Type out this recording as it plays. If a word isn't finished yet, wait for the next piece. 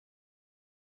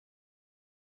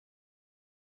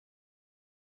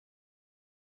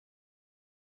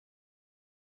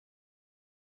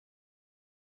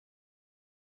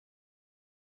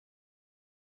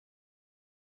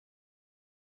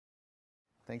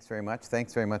Thanks very much.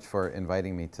 Thanks very much for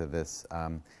inviting me to this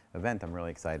event. I'm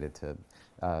really excited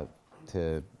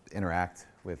to interact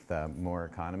with more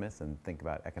economists and think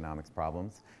about economics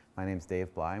problems. My name's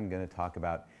Dave Blei. I'm going to talk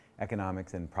about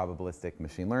economics and probabilistic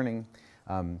machine learning.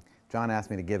 John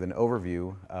asked me to give an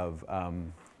overview of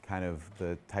kind of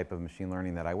the type of machine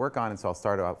learning that I work on, and so I'll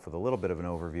start out with a little bit of an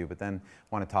overview, but then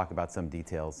want to talk about some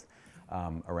details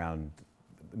around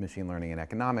machine learning and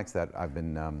economics that I've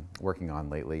been working on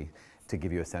lately to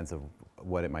give you a sense of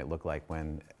what it might look like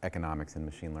when economics and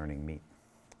machine learning meet.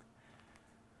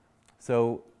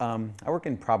 So I work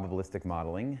in probabilistic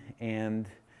modeling, and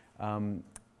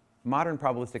modern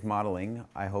probabilistic modeling,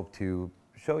 I hope to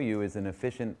show you, is an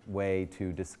efficient way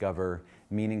to discover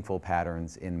meaningful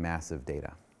patterns in massive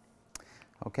data.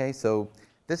 Okay, so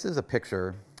this is a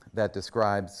picture that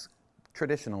describes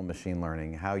traditional machine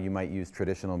learning, how you might use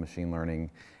traditional machine learning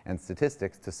and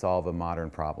statistics to solve a modern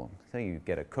problem. So you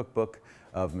get a cookbook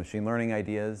of machine learning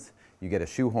ideas, you get a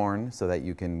shoehorn so that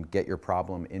you can get your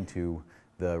problem into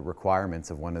the requirements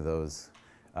of one of those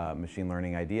machine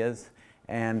learning ideas.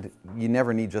 And you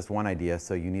never need just one idea,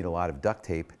 so you need a lot of duct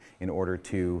tape in order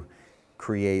to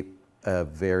create a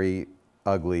very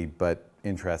ugly but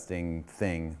interesting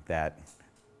thing that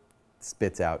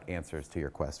spits out answers to your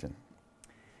question.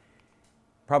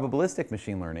 Probabilistic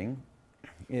machine learning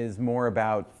is more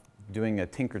about doing a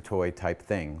tinker-toy type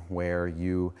thing where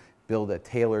you build a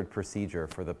tailored procedure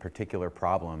for the particular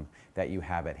problem that you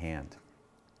have at hand.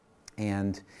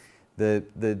 And the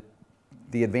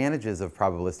advantages of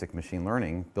probabilistic machine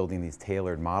learning, building these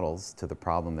tailored models to the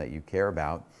problem that you care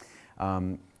about,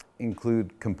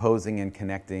 include composing and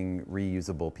connecting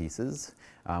reusable pieces,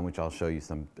 which I'll show you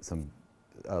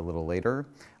a little later.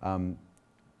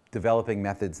 Developing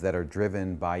methods that are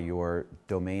driven by your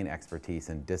domain expertise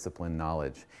and discipline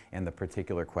knowledge and the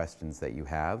particular questions that you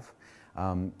have.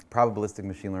 Probabilistic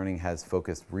machine learning has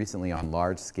focused recently on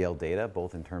large-scale data,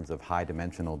 both in terms of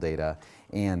high-dimensional data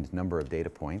and number of data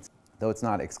points. Though it's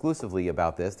not exclusively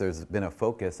about this, there's been a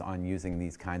focus on using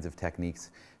these kinds of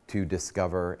techniques to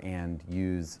discover and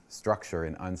use structure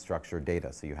in unstructured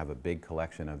data. So you have a big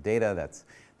collection of data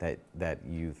that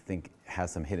you think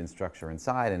has some hidden structure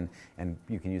inside, and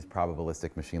you can use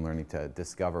probabilistic machine learning to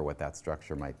discover what that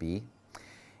structure might be.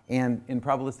 And in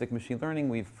probabilistic machine learning,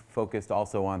 we've focused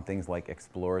also on things like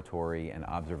exploratory and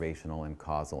observational and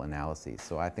causal analyses.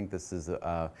 So I think this is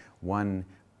one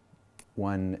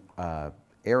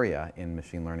area in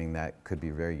machine learning that could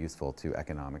be very useful to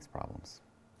economics problems.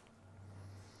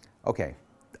 Okay,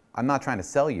 I'm not trying to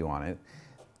sell you on it.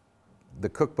 The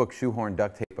cookbook shoehorn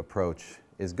duct tape approach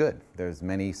is good. There's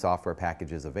many software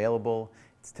packages available.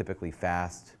 It's typically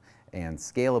fast and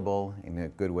scalable and a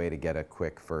good way to get a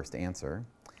quick first answer.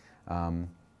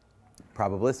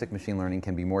 Probabilistic machine learning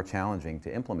can be more challenging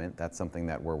to implement. That's something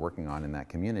that we're working on in that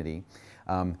community,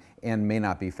 and may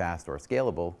not be fast or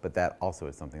scalable, but that also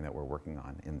is something that we're working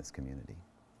on in this community.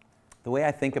 The way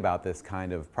I think about this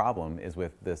kind of problem is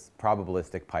with this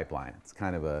probabilistic pipeline. It's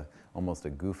kind of almost a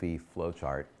goofy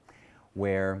flowchart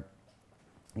where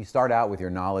you start out with your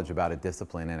knowledge about a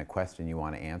discipline and a question you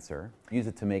want to answer. Use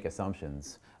it to make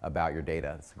assumptions about your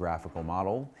data. It's a graphical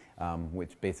model,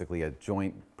 which basically a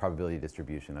joint probability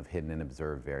distribution of hidden and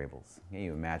observed variables.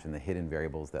 You imagine the hidden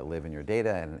variables that live in your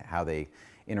data and how they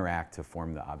interact to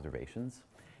form the observations.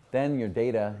 Then your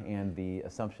data and the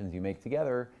assumptions you make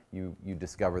together, you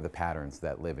discover the patterns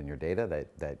that live in your data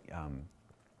that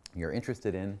you're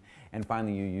interested in. And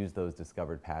finally, you use those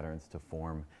discovered patterns to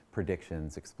form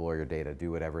predictions, explore your data,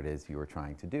 do whatever it is you were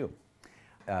trying to do.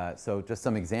 So just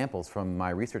some examples from my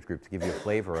research group to give you a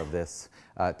flavor of this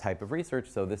type of research.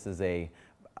 So this is a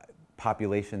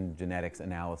population genetics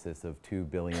analysis of 2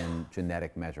 billion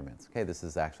genetic measurements. Okay, this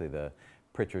is actually the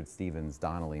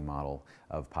Pritchard-Stevens-Donnelly model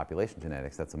of population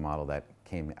genetics. That's a model that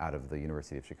came out of the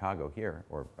University of Chicago here,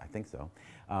 or I think so,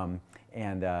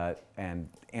 and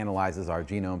analyzes our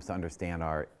genomes to understand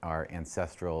our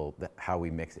how we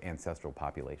mix ancestral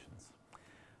populations.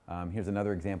 Here's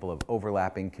another example of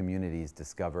overlapping communities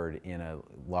discovered in a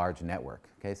large network.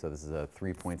 Okay, so this is a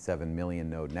 3.7 million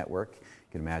node network.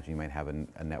 You can imagine you might have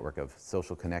a network of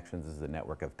social connections. This is a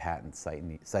network of patents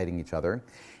citing each other.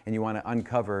 And you want to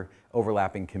uncover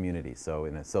overlapping communities. So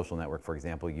in a social network, for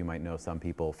example, you might know some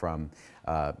people from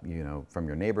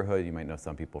your neighborhood. You might know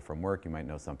some people from work. You might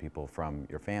know some people from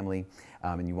your family.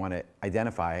 And you want to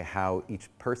identify how each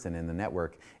person in the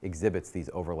network exhibits these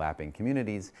overlapping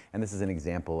communities. And this is an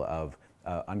example of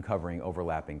uncovering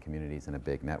overlapping communities in a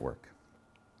big network.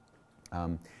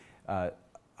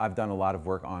 I've done a lot of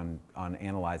work on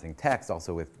analyzing text,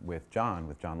 also with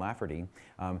John Lafferty.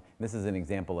 This is an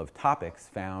example of topics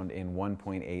found in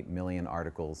 1.8 million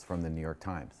articles from the New York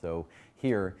Times. So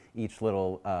here, each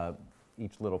little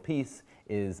piece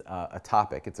is a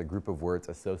topic. It's a group of words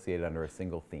associated under a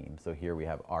single theme. So here we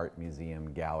have art,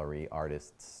 museum, gallery,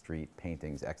 artists, street,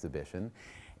 paintings, exhibition.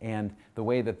 And the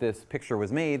way that this picture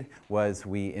was made was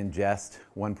we ingest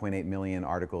 1.8 million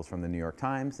articles from the New York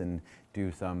Times and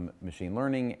do some machine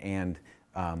learning and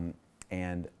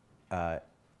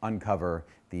uncover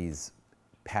these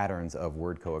patterns of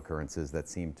word co-occurrences that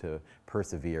seem to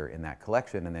persevere in that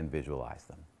collection and then visualize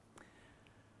them.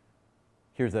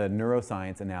 Here's a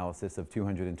neuroscience analysis of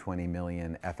 220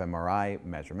 million fMRI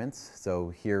measurements. So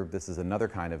here, this is another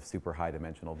kind of super high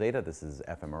dimensional data. This is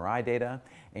fMRI data,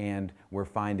 and we're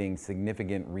finding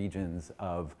significant regions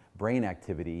of brain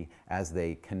activity as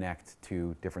they connect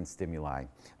to different stimuli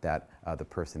that the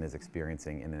person is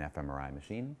experiencing in an fMRI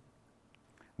machine.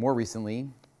 More recently,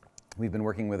 we've been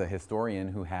working with a historian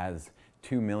who has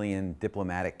 2 million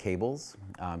diplomatic cables.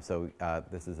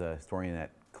 This is a historian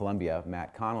at Columbia,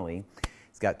 Matt Connolly.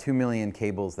 He's got 2 million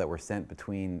cables that were sent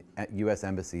between US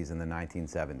embassies in the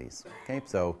 1970s. Okay,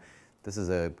 so this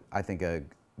is I think a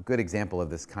good example of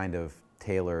this kind of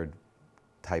tailored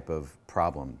type of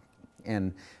problem.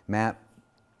 And Matt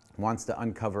wants to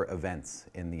uncover events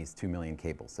in these 2 million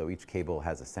cables. So each cable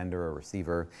has a sender or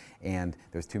receiver, and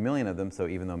there's 2 million of them, so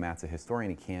even though Matt's a historian,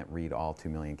 he can't read all 2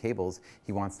 million cables.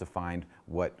 He wants to find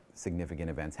what significant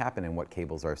events happen and what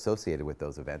cables are associated with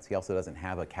those events. He also doesn't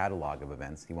have a catalog of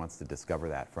events. He wants to discover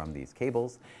that from these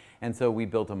cables. And so we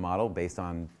built a model based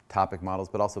on topic models,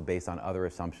 but also based on other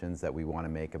assumptions that we want to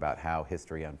make about how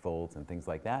history unfolds and things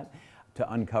like that,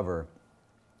 to uncover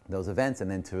those events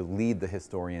and then to lead the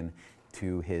historian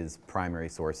to his primary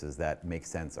sources that make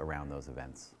sense around those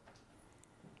events.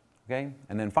 Okay,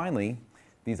 and then finally,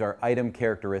 these are item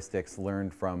characteristics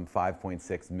learned from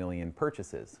 5.6 million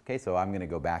purchases. Okay, so I'm going to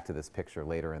go back to this picture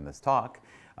later in this talk,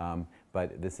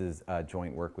 but this is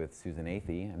joint work with Susan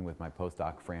Athey and with my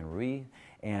postdoc Fran Rui.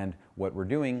 And what we're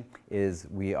doing is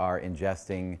we are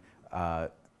ingesting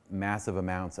massive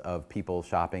amounts of people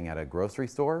shopping at a grocery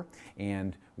store,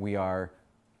 and we are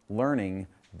learning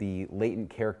the latent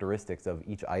characteristics of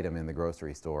each item in the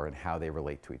grocery store and how they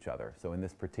relate to each other. So in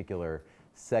this particular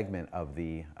segment of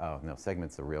the,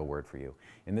 segment's a real word for you.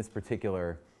 In this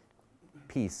particular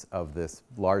piece of this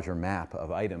larger map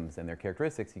of items and their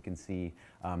characteristics, you can see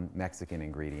Mexican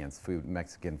ingredients,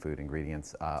 Mexican food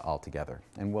ingredients all together.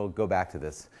 And we'll go back to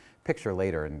this picture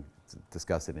later and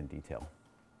discuss it in detail.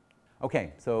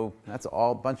 Okay, so that's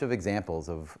a bunch of examples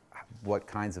of what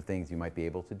kinds of things you might be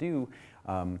able to do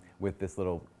with this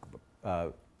little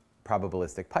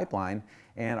probabilistic pipeline.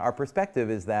 And our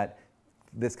perspective is that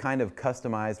this kind of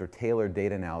customized or tailored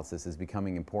data analysis is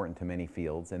becoming important to many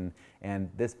fields.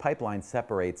 And this pipeline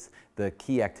separates the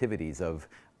key activities of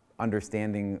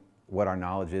understanding what our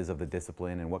knowledge is of the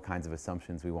discipline and what kinds of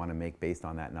assumptions we want to make based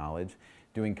on that knowledge,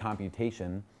 doing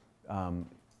computation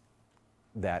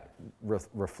that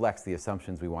reflects the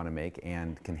assumptions we want to make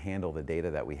and can handle the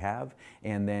data that we have,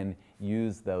 and then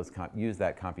use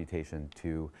that computation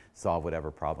to solve whatever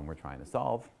problem we're trying to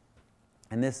solve.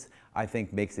 And this, I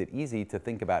think, makes it easy to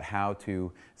think about how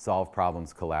to solve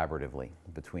problems collaboratively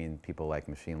between people like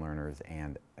machine learners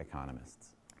and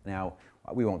economists. Now,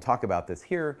 we won't talk about this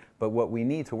here, but what we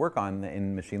need to work on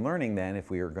in machine learning then, if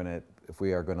we are going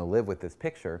to live with this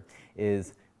picture,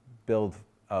 is build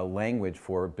a language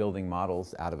for building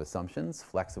models out of assumptions,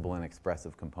 flexible and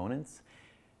expressive components,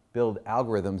 build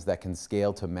algorithms that can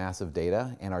scale to massive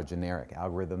data and are generic,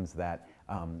 algorithms that,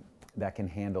 that can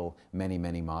handle many,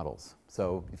 many models.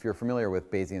 So if you're familiar with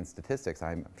Bayesian statistics,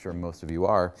 I'm sure most of you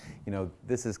are,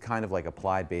 this is kind of like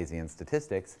applied Bayesian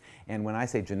statistics. And when I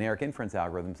say generic inference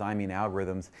algorithms, I mean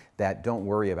algorithms that don't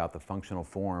worry about the functional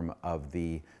form of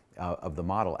the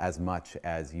model as much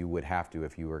as you would have to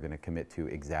if you were going to commit to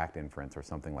exact inference or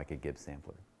something like a Gibbs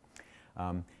sampler.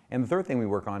 And the third thing we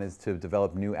work on is to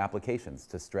develop new applications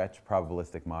to stretch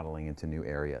probabilistic modeling into new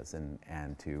areas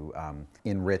and to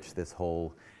enrich this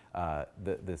whole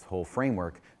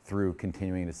framework through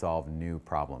continuing to solve new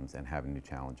problems and have new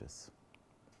challenges.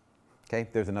 Okay,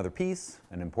 there's another piece,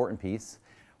 an important piece,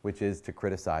 which is to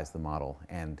criticize the model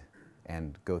and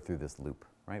go through this loop.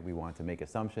 Right? We want to make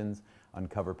assumptions,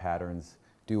 uncover patterns,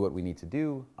 do what we need to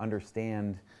do,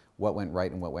 understand what went right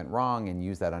and what went wrong, and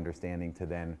use that understanding to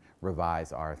then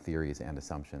revise our theories and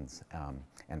assumptions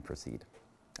and proceed.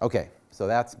 Okay, so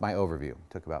that's my overview. It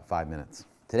took about 5 minutes.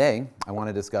 Today, I want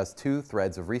to discuss 2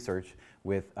 threads of research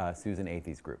with Susan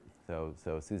Athey's group. So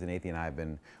Susan Athey and I have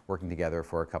been working together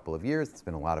for a couple of years. It's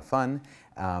been a lot of fun.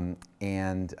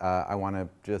 And I want to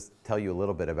just tell you a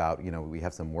little bit about, we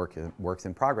have some works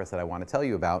in progress that I want to tell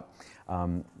you about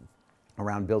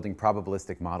around building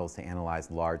probabilistic models to analyze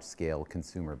large-scale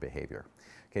consumer behavior.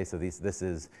 Okay, so this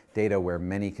is data where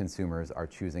many consumers are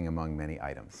choosing among many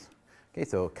items. Okay,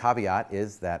 so caveat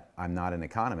is that I'm not an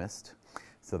economist.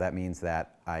 So that means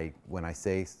that when I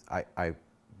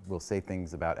will say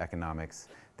things about economics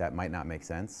that might not make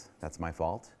sense. That's my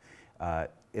fault.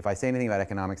 If I say anything about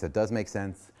economics that does make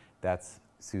sense, that's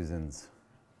Susan's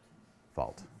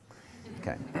fault.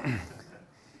 Okay.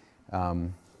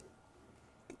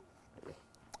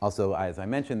 Also, as I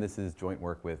mentioned, this is joint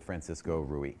work with Francisco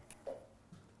Rui.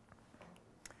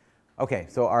 Okay,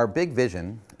 so our big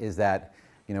vision is that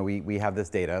we have this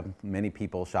data, many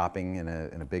people shopping in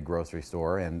a big grocery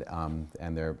store, and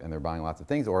they're buying lots of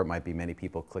things, or it might be many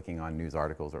people clicking on news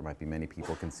articles, or it might be many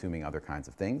people consuming other kinds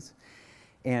of things.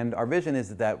 And our vision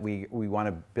is that we want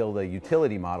to build a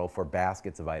utility model for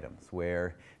baskets of items,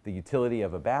 where the utility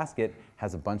of a basket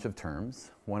has a bunch of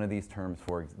terms. One of these terms,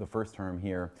 the first term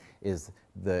here, is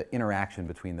the interaction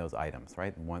between those items,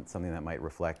 right? Something that might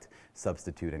reflect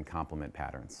substitute and complement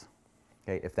patterns.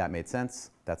 Okay, if that made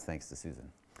sense, that's thanks to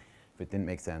Susan. If it didn't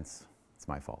make sense, it's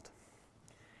my fault.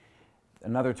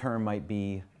 Another term might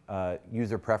be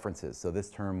user preferences. So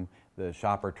this term, the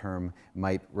shopper term,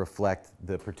 might reflect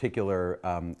the particular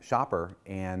shopper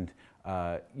and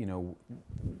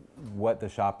what the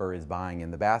shopper is buying in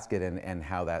the basket and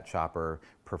how that shopper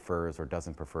prefers or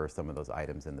doesn't prefer some of those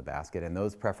items in the basket. And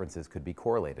those preferences could be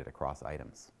correlated across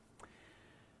items.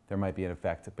 There might be an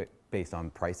effect based on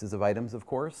prices of items, of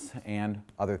course, and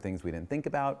other things we didn't think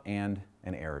about, and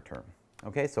an error term.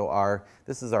 Okay, so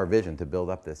this is our vision, to build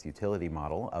up this utility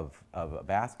model of a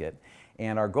basket.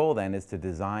 And our goal then is to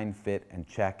design, fit, and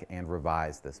check and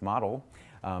revise this model,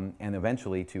 and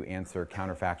eventually to answer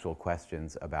counterfactual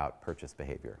questions about purchase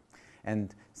behavior.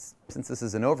 And since this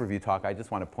is an overview talk, I just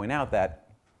want to point out that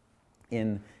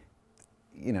I'm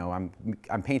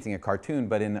painting a cartoon,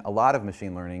 but in a lot of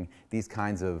machine learning, these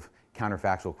kinds of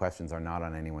counterfactual questions are not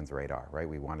on anyone's radar, right?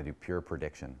 We want to do pure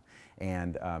prediction.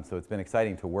 And so it's been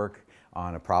exciting to work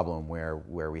on a problem where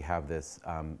we have this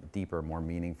deeper, more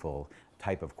meaningful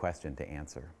type of question to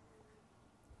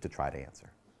try to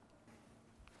answer.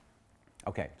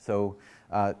 Okay, so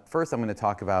first I'm going to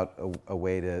talk about a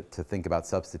way to think about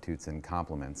substitutes and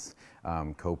complements,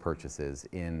 co-purchases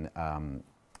in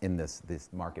this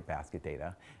market basket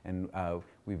data. And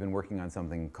we've been working on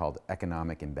something called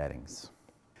economic embeddings.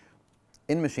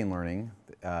 In machine learning,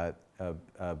 a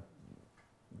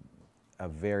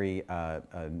very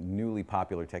newly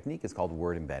popular technique is called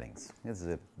word embeddings. This is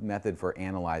a method for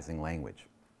analyzing language.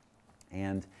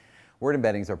 And word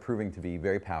embeddings are proving to be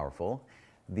very powerful.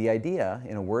 The idea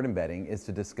in a word embedding is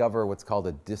to discover what's called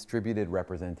a distributed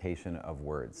representation of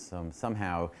words.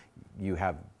 Somehow you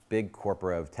have big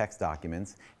corpora of text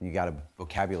documents, and you got a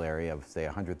vocabulary of, say,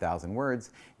 100,000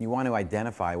 words. You want to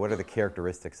identify what are the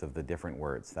characteristics of the different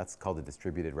words. That's called a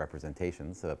distributed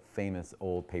representation. It's a famous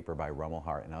old paper by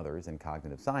Rumelhart and others in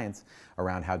cognitive science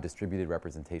around how distributed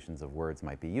representations of words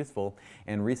might be useful.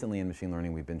 And recently in machine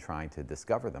learning, we've been trying to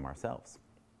discover them ourselves.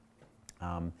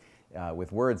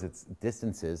 With words, it's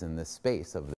distances in this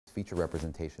space of the feature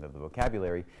representation of the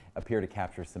vocabulary appear to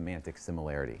capture semantic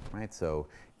similarity, right? So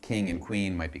king and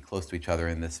queen might be close to each other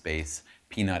in this space.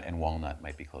 Peanut and walnut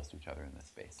might be close to each other in this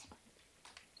space.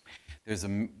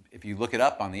 If you look it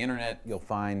up on the internet, you'll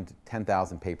find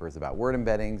 10,000 papers about word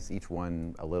embeddings, each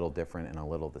one a little different and a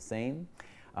little the same.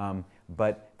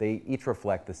 But they each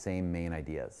reflect the same main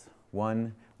ideas.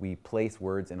 One, we place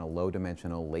words in a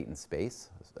low-dimensional latent space.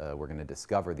 We're going to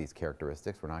discover these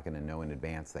characteristics. We're not going to know in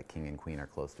advance that king and queen are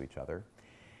close to each other.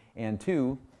 And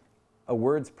two, a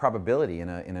word's probability in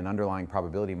an underlying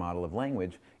probability model of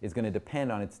language is going to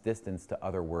depend on its distance to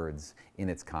other words in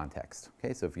its context.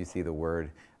 Okay, so if you see the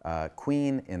word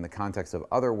queen in the context of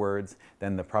other words,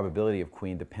 then the probability of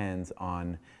queen depends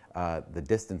on the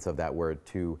distance of that word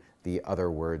to the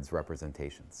other word's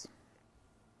representations.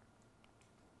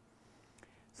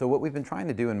 So what we've been trying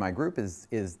to do in my group is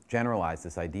generalize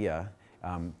this idea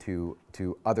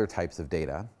to other types of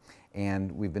data.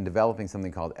 And we've been developing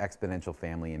something called exponential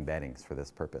family embeddings for this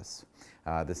purpose.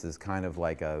 This is kind of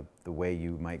like the way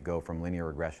you might go from linear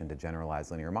regression to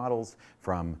generalized linear models,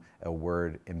 from a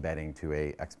word embedding to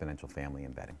a exponential family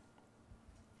embedding.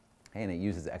 And it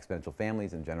uses exponential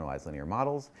families and generalized linear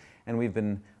models. And we've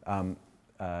been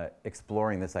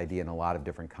exploring this idea in a lot of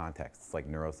different contexts, like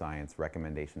neuroscience,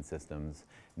 recommendation systems,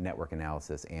 network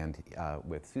analysis, and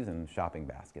with Susan, shopping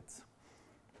baskets.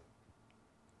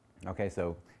 Okay,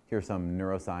 so here's some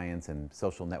neuroscience and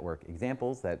social network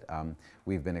examples that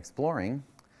we've been exploring.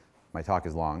 My talk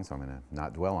is long, so I'm going to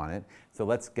not dwell on it. So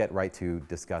let's get right to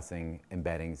discussing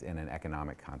embeddings in an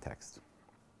economic context.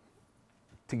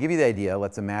 To give you the idea,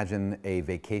 let's imagine a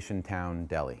vacation town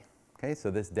deli. Okay, so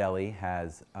this deli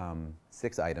has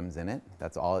 6 items in it.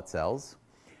 That's all it sells.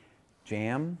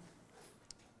 Jam,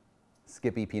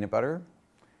 Skippy peanut butter,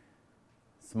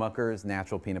 Smucker's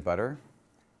natural peanut butter.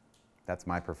 That's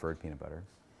my preferred peanut butter.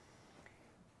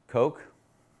 Coke,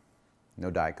 no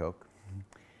Diet Coke.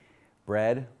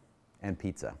 Bread, and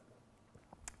pizza.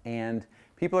 And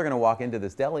people are going to walk into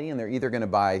this deli and they're either going to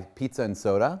buy pizza and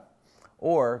soda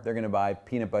or they're going to buy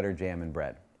peanut butter, jam, and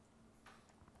bread.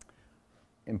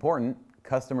 Important,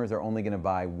 customers are only going to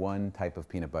buy one type of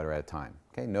peanut butter at a time.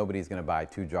 Okay? Nobody's going to buy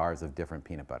 2 jars of different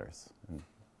peanut butters. And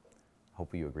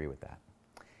hopefully you agree with that.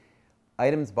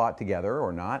 Items bought together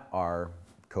or not are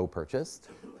co-purchased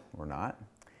or not.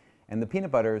 And the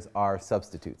peanut butters are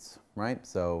substitutes, right?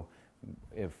 So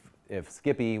if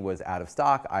Skippy was out of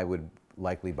stock, I would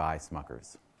likely buy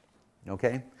Smucker's.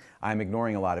 Okay? I'm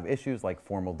ignoring a lot of issues like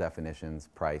formal definitions,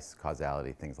 price,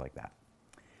 causality, things like that.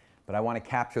 But I want to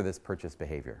capture this purchase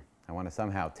behavior. I want to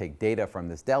somehow take data from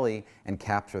this deli and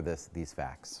capture these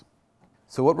facts.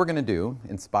 So what we're going to do,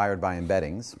 inspired by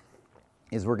embeddings,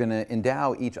 is we're going to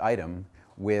endow each item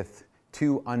with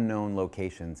 2 unknown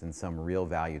locations in some real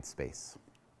valued space.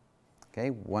 Okay?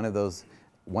 One of those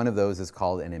is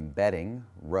called an embedding,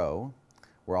 rho.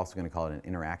 We're also going to call it an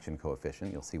interaction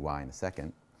coefficient. You'll see why in a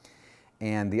second.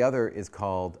 And the other is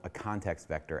called a context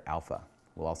vector, alpha.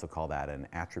 We'll also call that an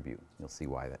attribute. You'll see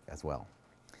why that as well.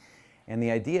 And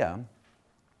the idea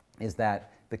is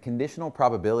that the conditional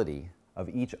probability of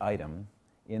each item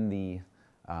in the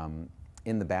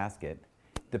basket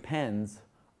depends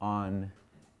on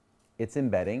its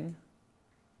embedding,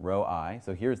 rho I.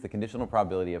 So here's the conditional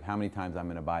probability of how many times I'm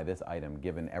going to buy this item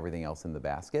given everything else in the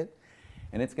basket.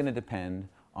 And it's going to depend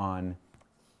on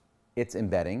its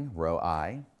embedding, rho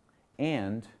I,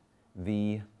 and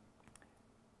the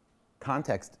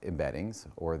context embeddings,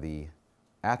 or the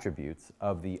attributes,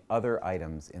 of the other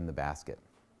items in the basket.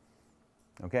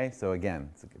 Okay, so again,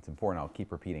 it's important, I'll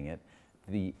keep repeating it.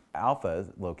 The alpha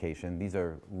location, these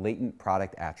are latent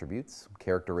product attributes,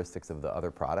 characteristics of the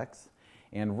other products.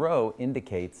 And rho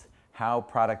indicates how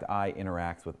product I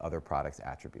interacts with other products'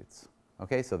 attributes.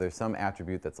 Okay, so there's some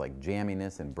attribute that's like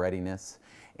jamminess and breadiness,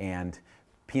 and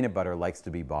peanut butter likes to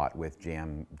be bought with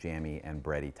jammy and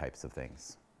bready types of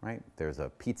things, right? There's a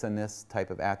pizza-ness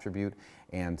type of attribute,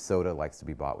 and soda likes to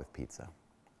be bought with pizza.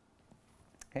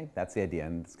 Okay, that's the idea,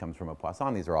 and this comes from a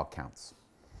Poisson. These are all counts.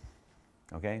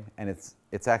 Okay, and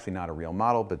it's actually not a real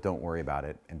model, but don't worry about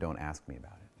it, and don't ask me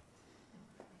about it.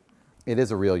 It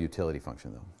is a real utility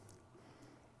function, though.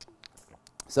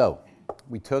 So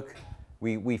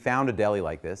we found a deli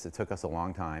like this. It took us a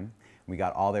long time. We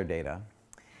got all their data,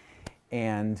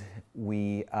 and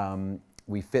we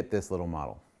fit this little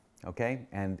model. Okay,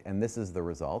 and this is the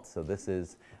result. So this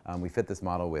is we fit this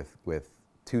model with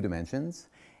 2 dimensions,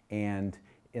 and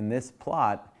in this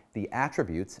plot, the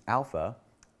attributes alpha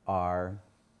are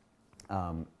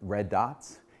red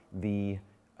dots. The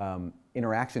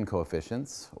interaction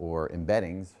coefficients, or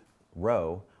embeddings,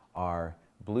 rho, are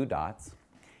blue dots.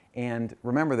 And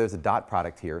remember, there's a dot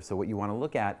product here, so what you want to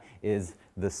look at is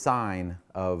the sign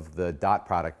of the dot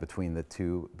product between the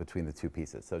two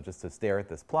pieces. So just to stare at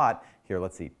this plot, here,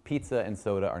 let's see, pizza and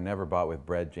soda are never bought with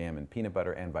bread, jam, and peanut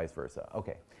butter, and vice versa.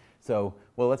 Okay, so,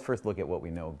 well, let's first look at what we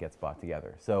know gets bought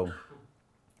together. So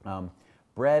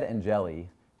bread and jelly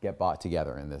get bought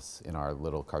together in our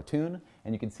little cartoon,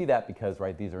 and you can see that because,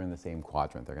 right, these are in the same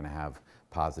quadrant. They're going to have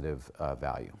positive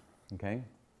value. Okay.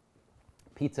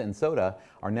 Pizza and soda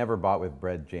are never bought with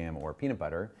bread, jam, or peanut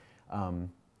butter.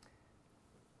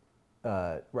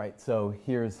 Right. So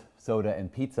here's soda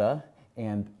and pizza,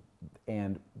 and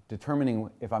determining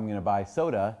if I'm going to buy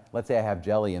soda. Let's say I have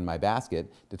jelly in my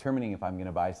basket. Determining if I'm going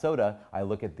to buy soda, I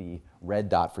look at the red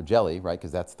dot for jelly, right,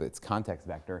 because that's its context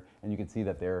vector, and you can see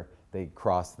that they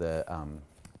cross the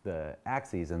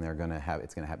axes, and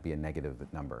it's going to be a negative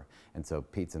number. And so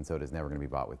pizza and soda is never going to be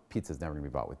bought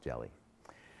with jelly.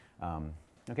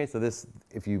 Okay, so this,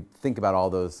 if you think about all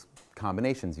those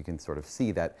combinations, you can sort of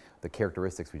see that the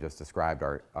characteristics we just described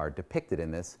are depicted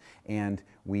in this, and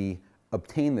we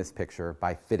obtain this picture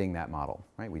by fitting that model,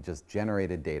 right? We just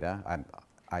generated data.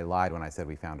 I lied when I said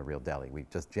we found a real deli. We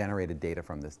just generated data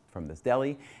from this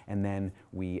deli, and then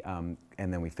we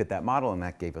fit that model, and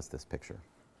that gave us this picture.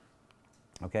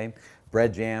 Okay,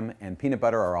 bread, jam, and peanut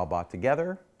butter are all bought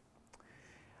together.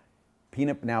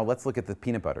 Now let's look at the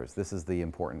peanut butters. This is the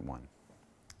important one.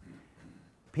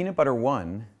 peanut butter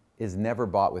 1 is never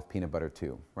bought with peanut butter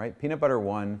 2, right? Peanut butter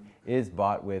 1 is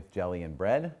bought with jelly and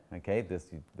bread, okay?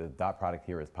 The dot product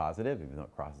here is positive, even though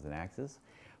it crosses an axis.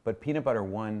 But peanut butter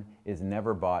 1 is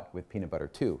never bought with peanut butter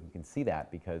 2. You can see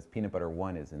that because peanut butter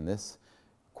 1 is in this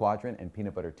quadrant and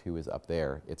peanut butter 2 is up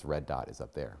there. Its red dot is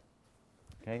up there,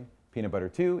 okay? Peanut butter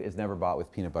 2 is never bought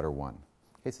with peanut butter 1.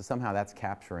 Okay, so somehow that's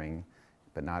capturing,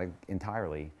 but not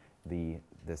entirely, the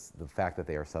fact that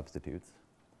they are substitutes.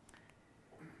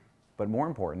 But more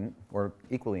important, or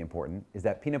equally important, is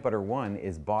that peanut butter 1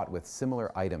 is bought with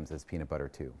similar items as peanut butter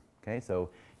 2. Okay,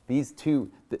 so these two,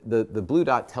 the blue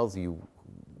dot tells you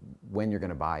when you're going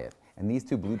to buy it, and these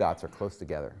two blue dots are close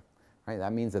together. Right?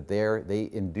 That means that they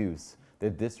induce the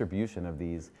distribution of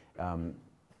these,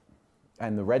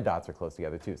 and the red dots are close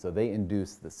together too, so they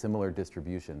induce the similar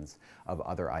distributions of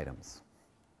other items.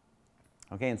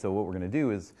 Okay, and so what we're going to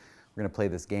do is we're going to play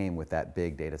this game with that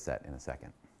big data set in a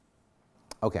second.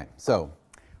 Okay, so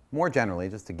more generally,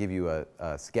 just to give you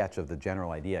a sketch of the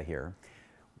general idea here,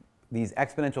 these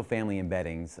exponential family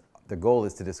embeddings, the goal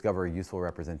is to discover a useful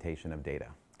representation of data.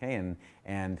 Okay,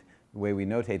 and the way we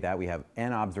notate that, we have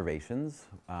n observations.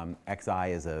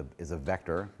 Xi is a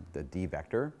vector, the d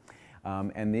vector,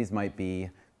 and these might be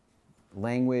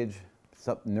language,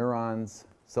 neurons,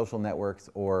 social networks,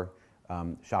 or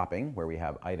shopping, where we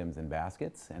have items in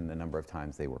baskets and the number of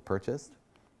times they were purchased.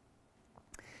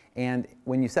 And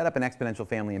when you set up an exponential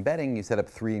family embedding, you set up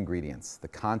 3 ingredients: the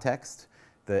context,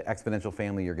 the exponential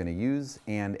family you're going to use,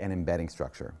 and an embedding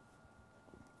structure.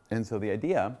 And so the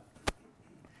idea,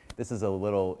 this is a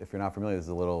little, if you're not familiar, this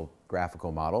is a little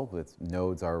graphical model with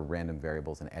nodes are random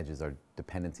variables and edges are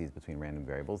dependencies between random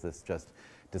variables. This just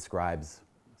describes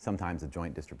sometimes a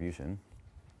joint distribution.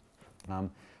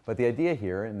 But the idea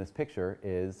here in this picture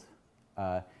is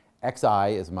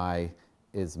xi is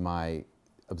my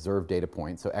observed data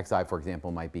point. So xi, for example,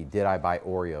 might be, did I buy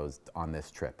Oreos on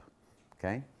this trip?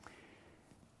 Okay.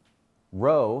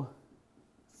 Rho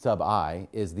sub I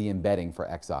is the embedding for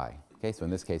xi. Okay, so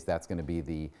in this case, that's going to be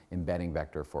the embedding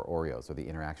vector for Oreos, or the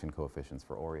interaction coefficients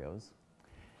for Oreos.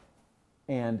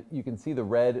 And you can see the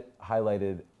red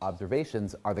highlighted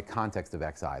observations are the context of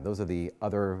xi. Those are the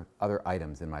other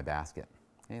items in my basket.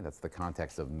 Okay, that's the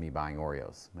context of me buying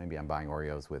Oreos. Maybe I'm buying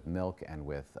Oreos with milk and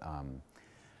with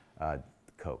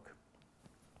Coke.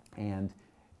 And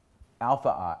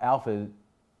alpha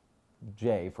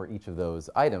j for each of those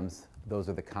items, those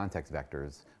are the context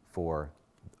vectors for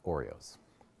Oreos.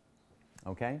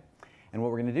 Okay? And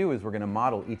what we're going to do is we're going to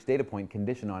model each data point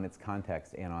conditioned on its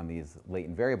context and on these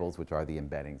latent variables, which are the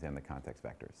embeddings and the context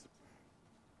vectors.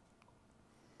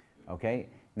 Okay?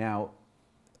 Now,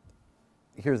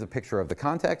 here's a picture of the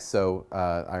context. So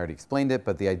I already explained it,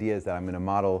 but the idea is that I'm going to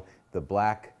model the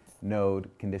black node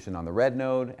conditioned on the red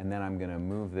node, and then I'm going to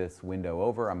move this window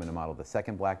over. I'm going to model the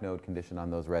second black node conditioned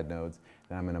on those red nodes.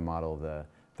 Then I'm going to model the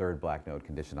third black node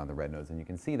conditioned on the red nodes. And you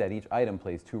can see that each item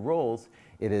plays 2 roles.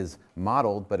 It is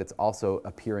modeled, but it's also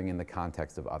appearing in the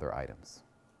context of other items.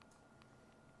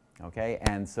 Okay?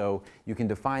 And so you can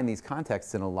define these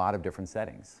contexts in a lot of different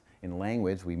settings. In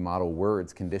language, we model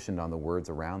words conditioned on the words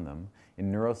around them.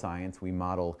 In neuroscience, we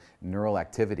model neural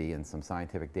activity and some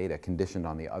scientific data conditioned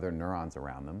on the other neurons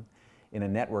around them. In a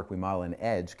network, we model an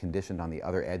edge conditioned on the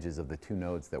other edges of the 2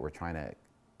 nodes that we're trying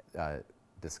to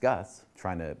discuss,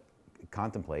 trying to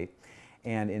contemplate.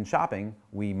 And in shopping,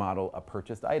 we model a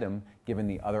purchased item given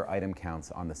the other item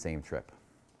counts on the same trip.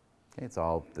 Okay,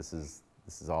 this is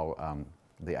all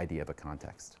the idea of a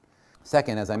context.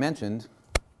 Second, as I mentioned,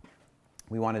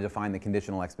 we want to define the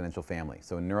conditional exponential family.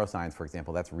 So in neuroscience, for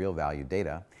example, that's real valued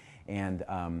data, and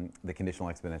the conditional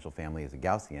exponential family is a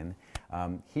Gaussian.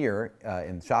 Here,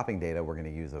 in shopping data, we're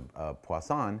going to use a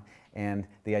Poisson, and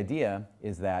the idea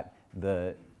is that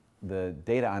the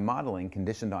data I'm modeling,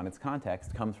 conditioned on its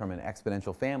context, comes from an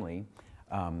exponential family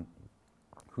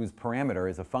whose parameter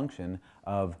is a function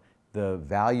of the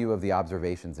value of the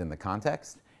observations in the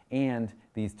context and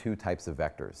these 2 types of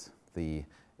vectors, the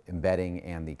embedding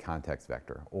and the context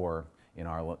vector, or in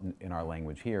our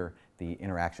language here, the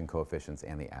interaction coefficients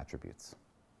and the attributes.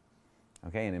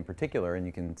 Okay, and in particular, and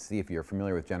you can see if you're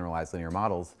familiar with generalized linear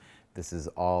models, this is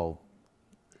all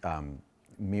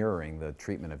mirroring the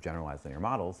treatment of generalized linear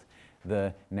models.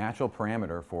 The natural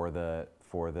parameter for the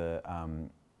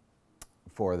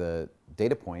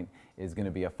data point is going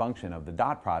to be a function of the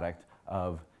dot product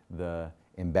of the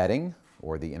embedding,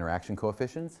 or the interaction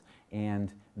coefficients,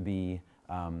 and the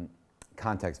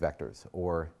context vectors,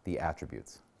 or the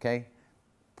attributes. Okay?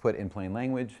 Put in plain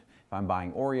language, if I'm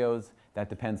buying Oreos, that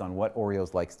depends on what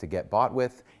Oreos likes to get bought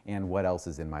with and what else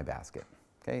is in my basket.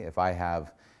 Okay? If I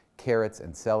have carrots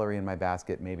and celery in my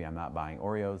basket, maybe I'm not buying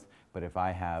Oreos. But if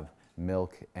I have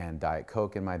milk and Diet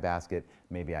Coke in my basket,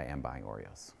 maybe I am buying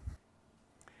Oreos.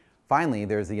 Finally,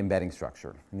 there's the embedding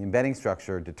structure. And the embedding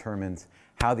structure determines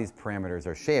how these parameters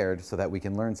are shared so that we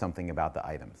can learn something about the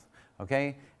items.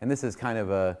 Okay? And this is kind of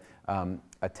a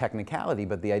technicality,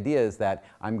 but the idea is that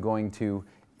I'm going to,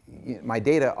 my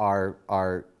data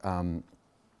are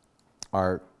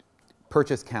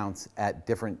purchase counts at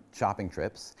different shopping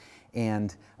trips,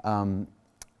 and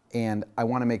I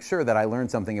want to make sure that I learn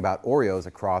something about Oreos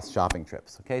across shopping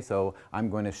trips. Okay, so I'm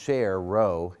going to share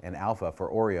rho and alpha for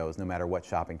Oreos no matter what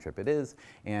shopping trip it is,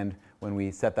 and when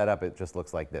we set that up, it just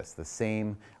looks like this. The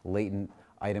same latent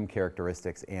item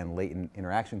characteristics and latent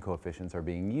interaction coefficients are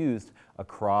being used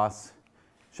across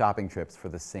shopping trips for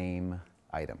the same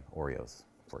item, Oreos,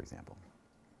 for example.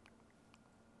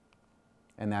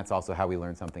 And that's also how we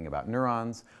learn something about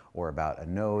neurons, or about a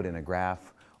node in a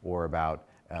graph, or about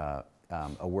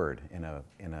a word in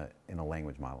a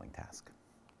language modeling task.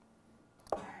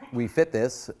 We fit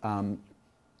this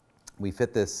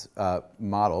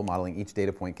model, modeling each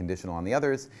data point conditional on the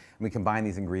others, and we combine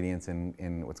these ingredients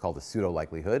in what's called a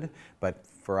pseudo-likelihood. But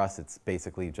for us, it's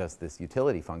basically just this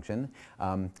utility function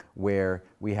where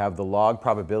we have the log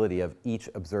probability of each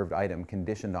observed item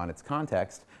conditioned on its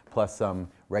context, plus some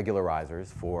regularizers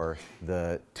for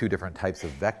the two different types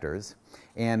of vectors.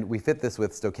 And we fit this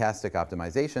with stochastic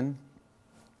optimization,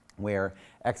 where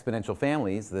exponential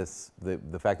families,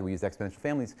 the fact that we use exponential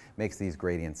families, makes these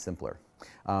gradients simpler.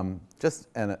 Just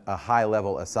a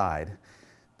high-level aside,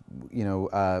 you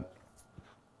know,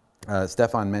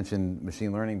 Stefan mentioned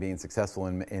machine learning being successful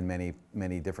in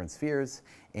many different spheres,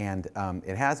 and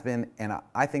it has been, and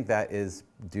I think that is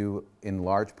due in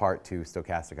large part to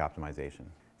stochastic optimization.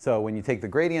 So when you take the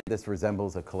gradient, this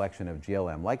resembles a collection of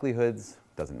GLM likelihoods.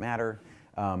 Doesn't matter,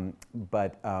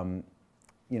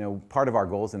 you know, part of our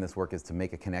goals in this work is to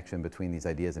make a connection between these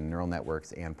ideas in neural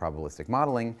networks and probabilistic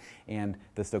modeling, and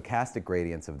the stochastic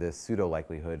gradients of this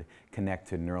pseudo-likelihood connect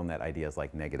to neural net ideas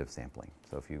like negative sampling.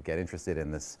 So if you get interested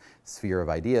in this sphere of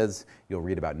ideas, you'll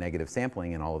read about negative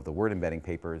sampling in all of the word embedding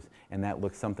papers, and that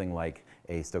looks something like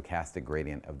a stochastic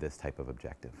gradient of this type of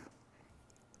objective.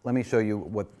 Let me show you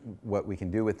what we can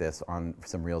do with this on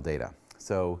some real data.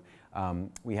 So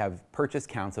we have purchase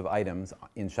counts of items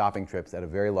in shopping trips at a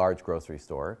very large grocery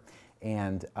store,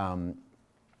 and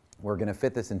we're going to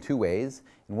fit this in two ways.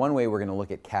 In one way, we're going to look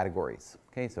at categories.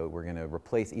 Okay, so we're going to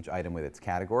replace each item with its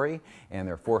category, and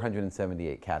there are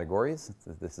 478 categories.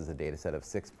 This is a data set of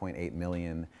 6.8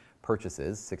 million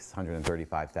purchases,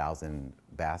 635,000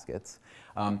 baskets.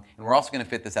 And we're also going to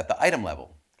fit this at the item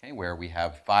level, okay, where we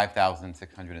have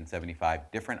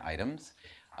 5,675 different items.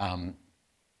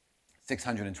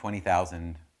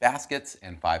 620,000 baskets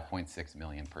and 5.6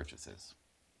 million purchases.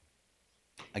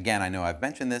 Again, I know I've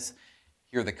mentioned this.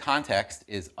 Here the context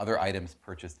is other items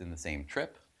purchased in the same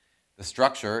trip. The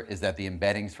structure is that the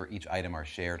embeddings for each item are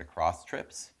shared across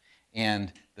trips.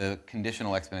 And the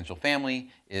conditional exponential family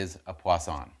is a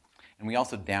Poisson. And we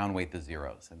also downweight the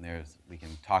zeros. And we can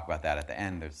talk about that at the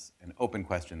end. There's an open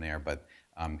question there, but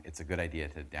it's a good idea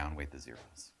to downweight the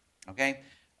zeros. Okay?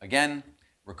 Again,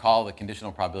 recall the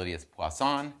conditional probability as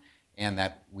Poisson, and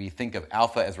that we think of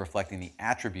alpha as reflecting the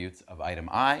attributes of item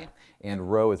I,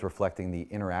 and rho is reflecting the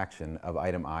interaction of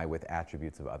item I with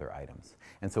attributes of other items.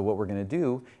 And so what we're going to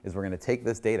do is we're going to take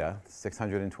this data,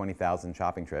 620,000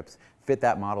 shopping trips, fit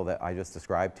that model that I just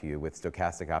described to you with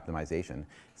stochastic optimization,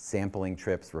 sampling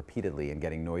trips repeatedly and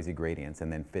getting noisy gradients,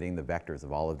 and then fitting the vectors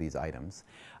of all of these items.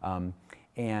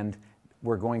 And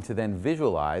we're going to then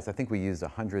visualize, I think we used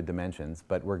 100 dimensions,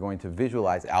 but we're going to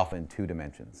visualize alpha in 2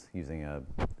 dimensions using a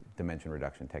dimension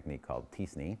reduction technique called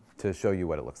TSNE to show you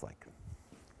what it looks like.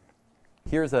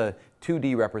 Here's a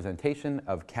 2D representation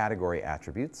of category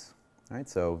attributes. All right,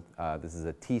 so this is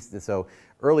a so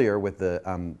earlier with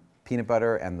the peanut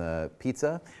butter and the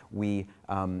pizza,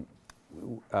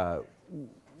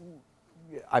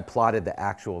 I plotted the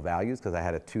actual values because I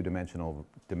had a two-dimensional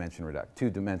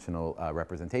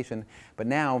representation. But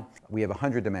now we have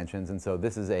 100 dimensions, and so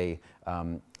this is a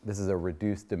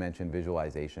reduced dimension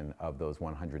visualization of those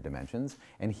 100 dimensions.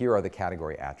 And here are the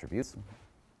category attributes,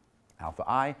 alpha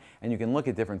I. And you can look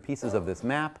at different pieces of this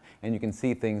map, and you can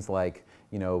see things like,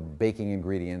 you know, baking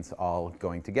ingredients all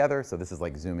going together. So this is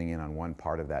like zooming in on one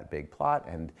part of that big plot,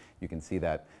 and you can see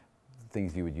that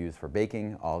things you would use for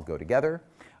baking all go together.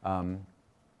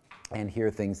 And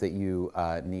here things that you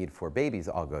need for babies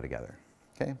all go together.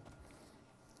 Okay?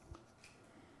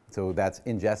 So that's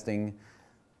ingesting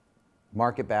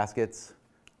market baskets,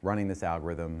 running this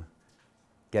algorithm,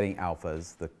 getting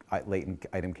alphas, the latent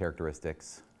item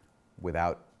characteristics,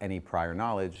 without any prior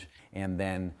knowledge, and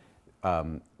then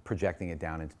projecting it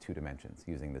down into 2 dimensions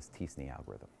using this t-SNE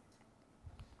algorithm.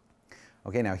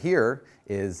 Okay, now here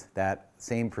is that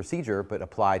same procedure, but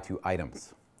applied to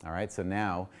items. All right, so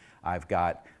now I've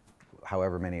got,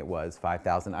 however many it was,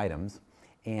 5,000 items,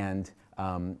 and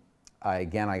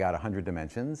again, I got 100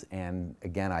 dimensions, and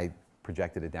again, I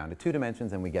projected it down to 2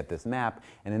 dimensions, and we get this map.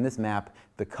 And in this map,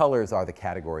 the colors are the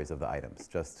categories of the items,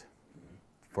 just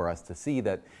for us to see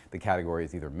that the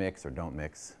categories either mix or don't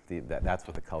mix. That's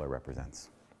what the color represents.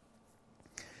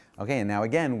 Okay, and now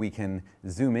again, we can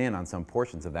zoom in on some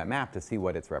portions of that map to see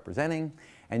what it's representing.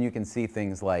 And you can see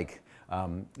things like,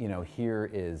 you know, here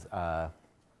is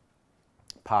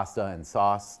pasta and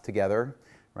sauce together,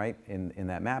 right? In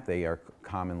that map, they are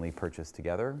commonly purchased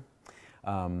together.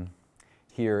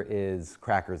 Here is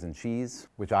crackers and cheese,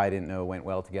 which I didn't know went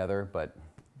well together, but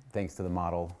thanks to the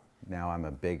model, now I'm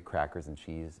a big crackers and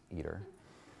cheese eater.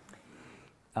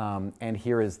 And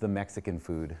here is the Mexican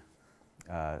food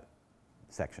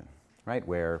section, right,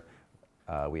 where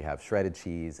we have shredded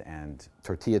cheese and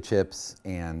tortilla chips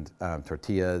and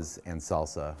tortillas and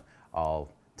salsa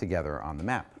all together on the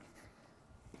map.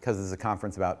 Because this is a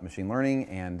conference about machine learning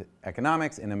and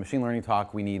economics, in a machine learning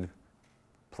talk, we need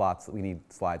plots, we need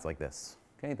slides like this,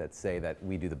 okay, that say that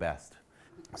we do the best.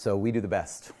 So we do the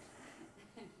best.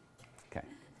 Okay.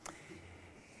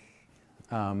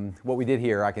 What we did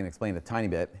here, I can explain a tiny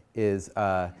bit, is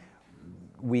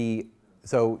we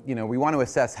want to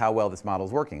assess how well this model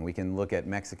is working. We can look at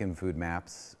Mexican food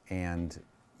maps, and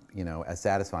as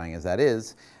satisfying as that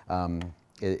is,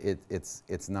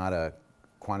 it's not a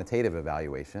quantitative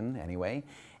evaluation anyway.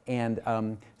 And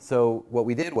so what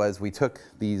we did was we took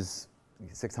these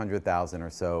 600,000 or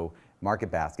so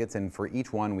market baskets, and for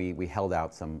each one we held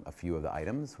out a few of the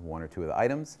items, 1 or 2 of the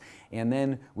items, and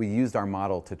then we used our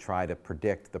model to try to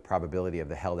predict the probability of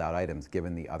the held out items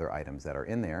given the other items that are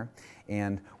in there.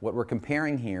 And what we're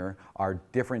comparing here are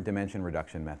different dimension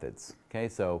reduction methods. Okay,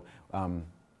 so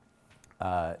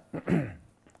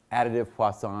additive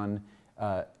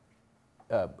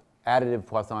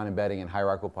Poisson embedding and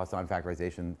hierarchical Poisson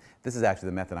factorization. This is actually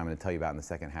the method I'm going to tell you about in the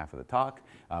second half of the talk,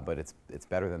 but it's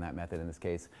better than that method in this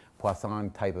case. Poisson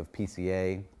type of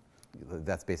PCA,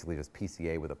 that's basically just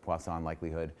PCA with a Poisson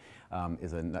likelihood,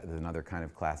 is another kind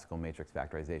of classical matrix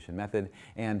factorization method.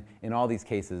 And in all these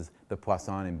cases, the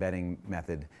Poisson embedding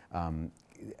method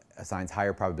assigns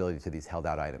higher probability to these held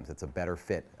out items. It's a better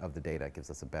fit of the data. It gives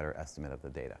us a better estimate of the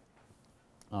data.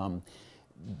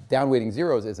 Downweighting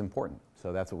zeros is important,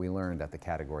 so that's what we learned at the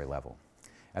category level.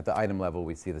 At the item level,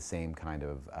 we see the same kind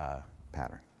of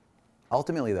pattern.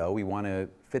 Ultimately, though, we want to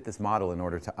fit this model in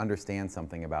order to understand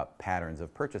something about patterns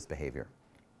of purchase behavior.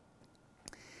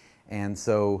 And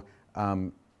so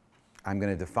I'm going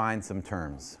to define some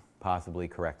terms, possibly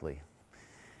correctly.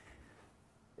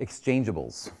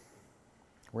 Exchangeables.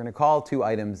 We're going to call 2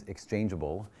 items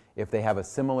exchangeable if they have a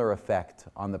similar effect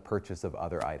on the purchase of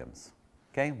other items.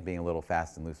 Okay, being a little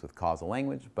fast and loose with causal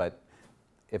language, but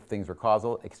if things are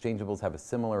causal, exchangeables have a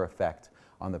similar effect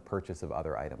on the purchase of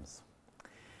other items.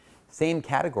 Same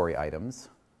category items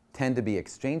tend to be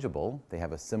exchangeable. They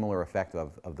have a similar effect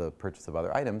of the purchase of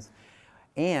other items,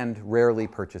 and rarely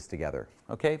purchased together.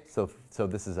 Okay, so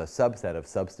this is a subset of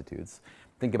substitutes.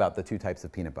 Think about the 2 types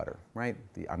of peanut butter, right?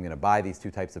 I'm going to buy these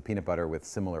 2 types of peanut butter with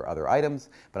similar other items,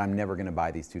 but I'm never going to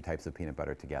buy these 2 types of peanut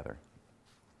butter together.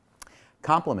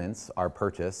 Complements are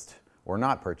purchased or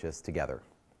not purchased together.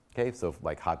 Okay, so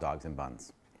like hot dogs and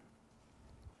buns.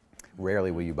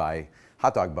 Rarely will you buy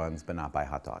hot dog buns but not buy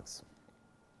hot dogs.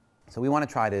 So we want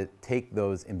to try to take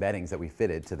those embeddings that we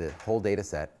fitted to the whole data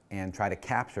set and try to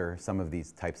capture some of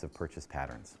these types of purchase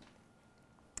patterns.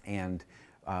 And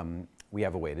we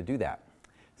have a way to do that.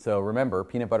 So remember,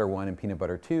 peanut butter 1 and peanut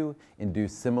butter 2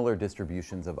 induce similar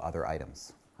distributions of other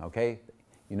items. Okay,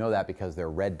 you know that because their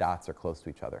red dots are close to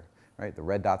each other. Right? The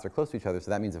red dots are close to each other, so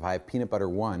that means if I have peanut butter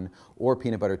 1 or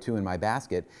peanut butter 2 in my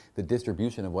basket, the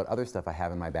distribution of what other stuff I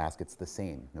have in my basket is the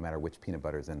same, no matter which peanut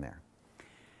butter is in there.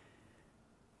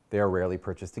 They are rarely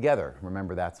purchased together.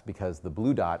 Remember, that's because the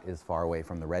blue dot is far away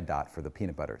from the red dot for the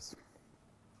peanut butters.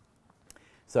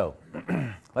 So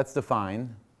let's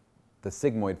define the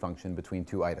sigmoid function between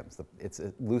 2 items. It's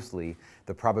loosely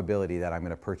the probability that I'm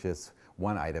going to purchase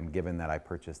one item given that I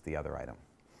purchased the other item.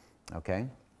 Okay?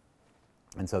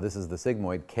 And so this is the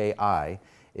sigmoid. Ki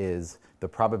is the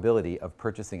probability of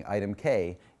purchasing item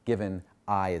k given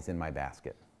I is in my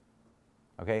basket.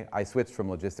 Okay, I switched from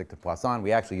logistic to Poisson.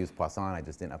 We actually use Poisson. I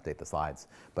just didn't update the slides,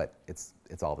 but it's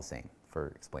all the same for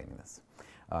explaining this.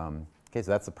 Okay,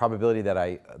 so that's the probability that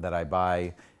I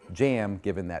buy jam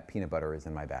given that peanut butter is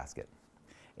in my basket.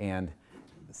 And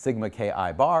sigma ki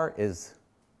bar is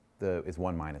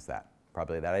 1 minus that.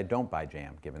 Probability that I don't buy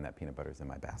jam, given that peanut butter is in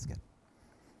my basket.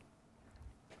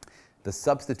 The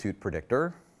substitute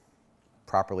predictor,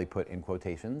 properly put in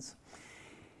quotations,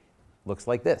 looks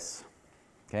like this.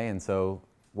 Okay, and so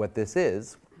what this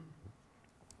is,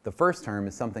 the first term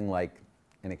is something like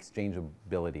an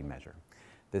exchangeability measure.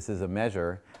 This is a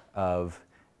measure of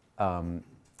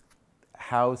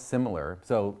how similar,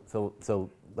 so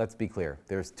let's be clear.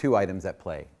 There's two items at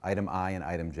play, item I and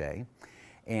item J.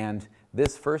 And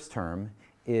this first term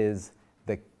is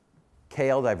the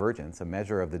KL divergence, a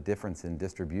measure of the difference in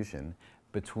distribution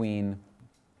between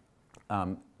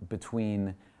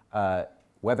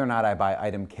whether or not I buy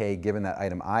item K given that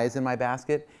item I is in my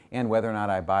basket, and whether or not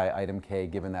I buy item K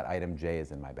given that item J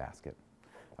is in my basket.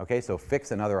 Okay, so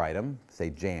fix another item, say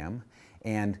jam,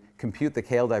 and compute the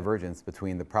KL divergence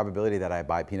between the probability that I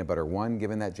buy peanut butter 1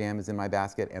 given that jam is in my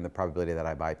basket and the probability that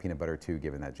I buy peanut butter 2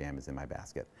 given that jam is in my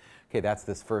basket. Okay, that's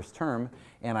this first term,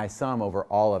 and I sum over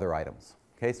all other items.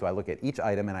 Okay, so I look at each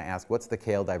item and I ask what's the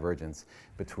KL divergence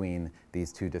between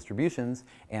these two distributions,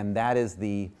 and that is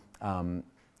the,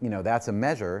 that's a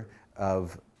measure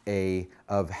of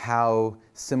how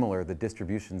similar the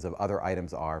distributions of other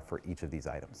items are for each of these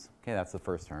items. Okay, that's the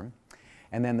first term.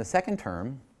 And then the second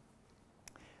term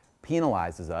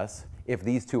penalizes us if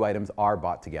these two items are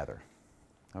bought together.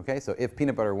 Okay, so if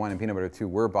peanut butter 1 and peanut butter 2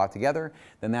 were bought together,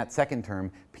 then that second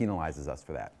term penalizes us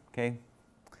for that. Okay,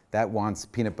 that wants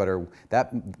peanut butter,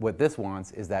 what this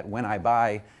wants is that when I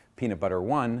buy peanut butter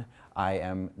 1, I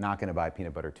am not going to buy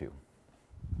peanut butter 2.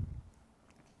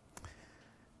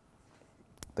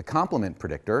 The complement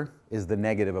predictor is the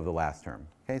negative of the last term.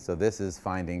 Okay, so this is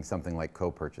finding something like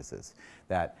co-purchases,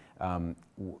 that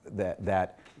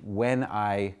when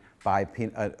I buy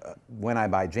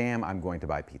jam, I'm going to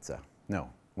buy pizza. No,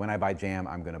 when I buy jam,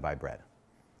 I'm going to buy bread.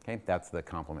 Okay, that's the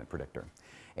complement predictor.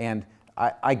 And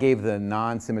I gave the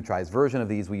non-symmetrized version of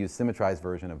these. We use symmetrized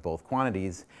version of both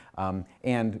quantities,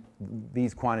 and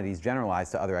these quantities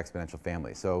generalize to other exponential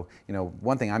families. So,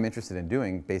 one thing I'm interested in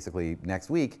doing basically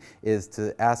next week is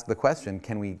to ask the question,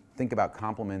 can we think about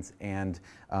complements and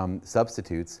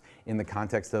substitutes in the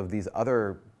context of these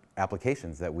other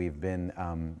applications that we've been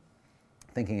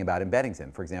thinking about embeddings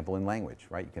in, for example, in language,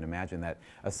 right? You can imagine that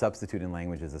a substitute in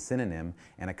language is a synonym,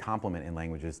 and a complement in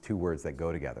language is two words that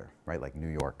go together, right? Like New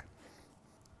York.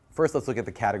 First, let's look at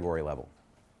the category level.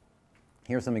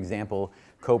 Here's some example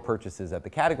co-purchases at the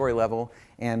category level,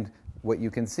 and what you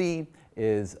can see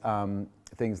is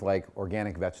things like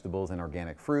organic vegetables and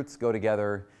organic fruits go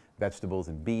together, vegetables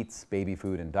and beets, baby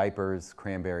food and diapers,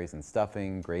 cranberries and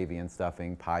stuffing, gravy and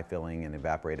stuffing, pie filling and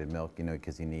evaporated milk,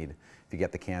 because you need, if you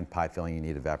get the canned pie filling, you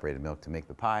need evaporated milk to make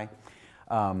the pie.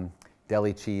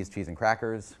 Deli cheese, cheese and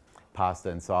crackers, pasta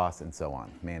and sauce, and so on,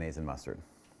 mayonnaise and mustard.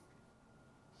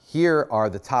 Here are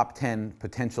the top 10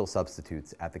 potential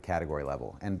substitutes at the category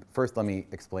level. And first, let me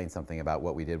explain something about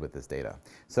what we did with this data.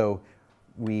 So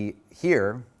we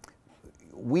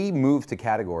moved to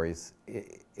categories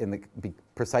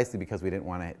precisely because we didn't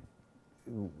want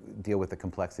to deal with the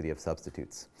complexity of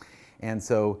substitutes. And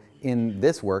so in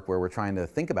this work, where we're trying to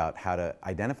think about how to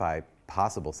identify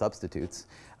possible substitutes,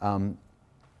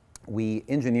 we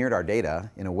engineered our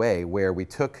data in a way where we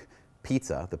took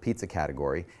pizza, the pizza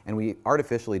category, and we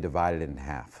artificially divided it in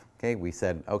half. Okay, we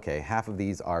said, okay, half of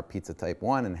these are pizza type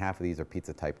 1 and half of these are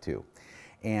pizza type 2.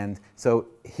 And so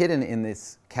hidden in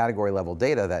this category level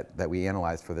data that we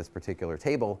analyzed for this particular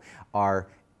table are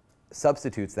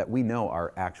substitutes that we know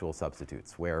are actual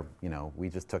substitutes, where we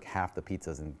just took half the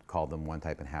pizzas and called them one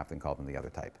type and half and called them the other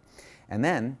type. And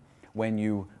then when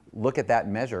you look at that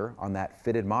measure on that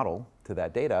fitted model to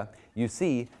that data, you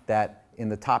see that in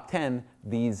the top 10,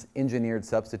 these engineered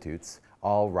substitutes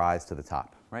all rise to the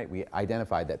top, right? We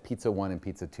identified that pizza 1 and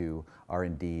pizza 2 are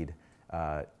indeed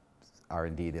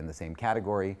in the same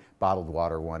category. Bottled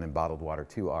water 1 and bottled water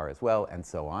 2 are as well, and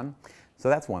so on. So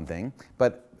that's one thing.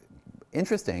 But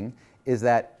interesting is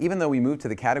that even though we moved to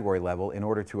the category level in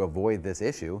order to avoid this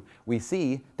issue, we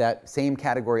see that same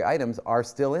category items are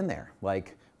still in there,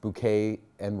 like bouquet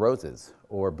and roses,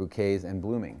 or bouquets and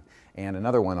blooming. And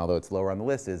another one, although it's lower on the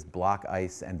list, is block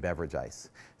ice and beverage ice.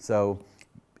 So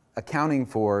accounting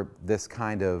for this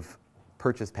kind of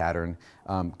purchase pattern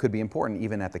could be important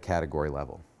even at the category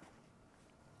level.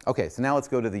 Okay, so now let's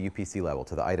go to the UPC level,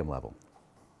 to the item level.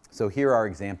 So here are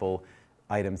example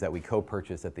items that we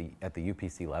co-purchase at the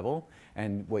UPC level.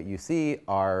 And what you see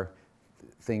are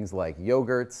things like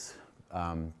yogurts,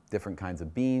 different kinds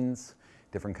of beans,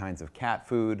 different kinds of cat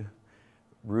food,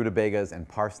 rutabagas and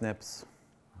parsnips,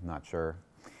 I'm not sure,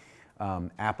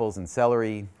 apples and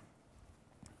celery,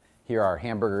 Here are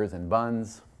hamburgers and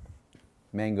buns,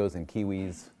 mangoes and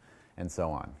kiwis, and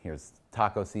so on. Here's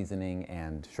taco seasoning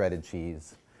and shredded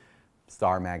cheese,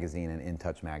 Star magazine and In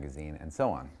Touch magazine, and so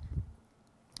on.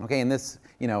 Okay, and this,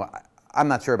 you know, I'm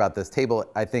not sure about this table.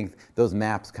 I think those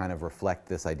maps kind of reflect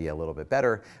this idea a little bit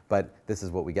better, but this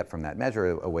is what we get from that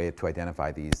measure, a way to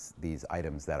identify these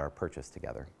items that are purchased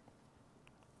together.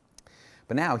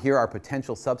 But now, here are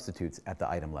potential substitutes at the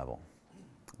item level.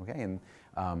 Okay, and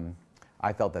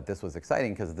I felt that this was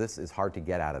exciting because this is hard to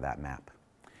get out of that map.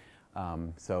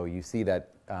 So you see that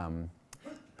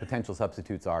potential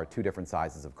substitutes are 2 different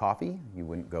sizes of coffee. You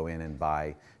wouldn't go in and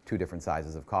buy 2 different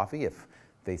sizes of coffee. If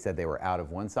they said they were out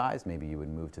of one size, maybe you would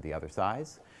move to the other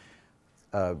size.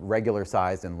 A regular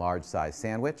sized and large sized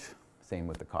sandwich, same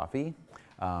with the coffee.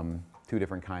 2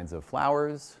 different kinds of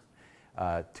flours,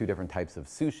 2 different types of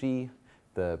sushi,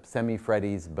 the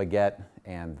semi-Freddy's baguette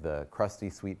and the crusty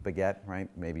sweet baguette, right?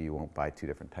 Maybe you won't buy 2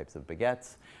 different types of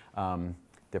baguettes.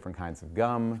 Different kinds of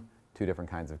gum, 2 different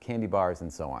kinds of candy bars,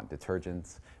 and so on.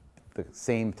 Detergents, the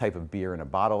same type of beer in a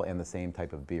bottle and the same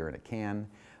type of beer in a can.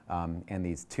 And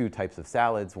these 2 types of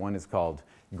salads, one is called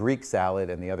Greek salad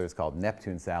and the other is called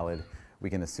Neptune salad. We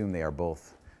can assume they are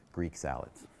both Greek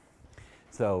salads.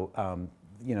 So,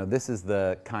 you know, this is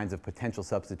the kinds of potential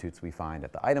substitutes we find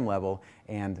at the item level,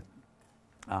 and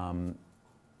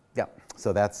yeah,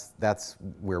 so that's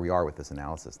where we are with this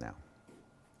analysis now.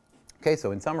 Okay,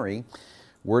 so in summary,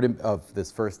 of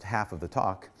this first half of the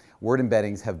talk, word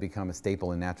embeddings have become a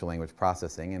staple in natural language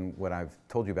processing, and what I've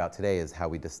told you about today is how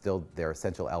we distilled their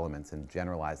essential elements and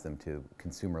generalized them to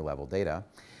consumer level data.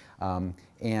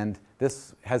 And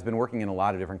this has been working in a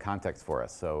lot of different contexts for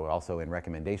us, so also in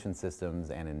recommendation systems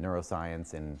and in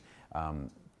neuroscience, in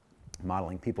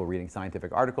modeling people reading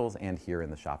scientific articles, and here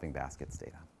in the shopping baskets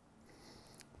data.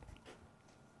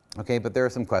 Okay, but there are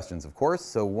some questions, of course.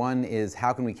 So one is,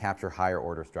 how can we capture higher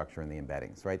order structure in the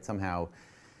embeddings, right? Somehow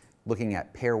looking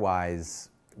at pairwise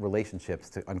relationships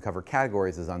to uncover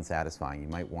categories is unsatisfying. You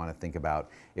might want to think about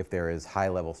if there is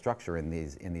high-level structure in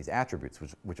these attributes,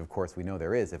 which of course we know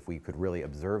there is. If we could really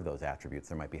observe those attributes,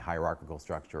 there might be hierarchical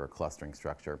structure or clustering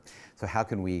structure. So how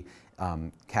can we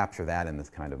capture that in this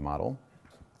kind of model?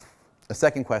 The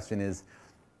second question is,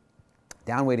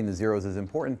 downweighting the zeros is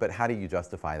important, but how do you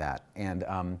justify that? And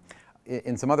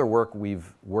in some other work,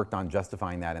 we've worked on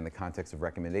justifying that in the context of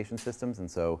recommendation systems, and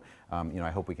so you know, I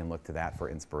hope we can look to that for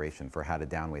inspiration for how to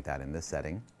downweight that in this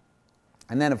setting.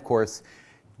 And then, of course,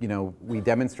 you know, we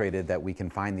demonstrated that we can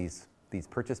find these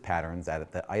purchase patterns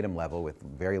at the item level with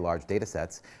very large data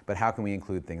sets, but how can we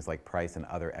include things like price and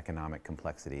other economic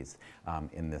complexities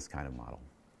in this kind of model?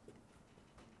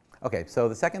 Okay, so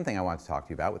the second thing I want to talk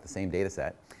to you about with the same data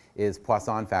set is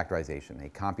Poisson factorization, a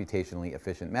computationally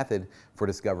efficient method for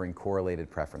discovering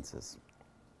correlated preferences.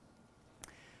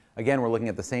 Again, we're looking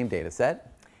at the same data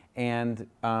set, and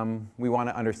we want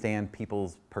to understand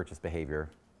people's purchase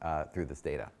behavior through this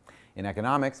data. In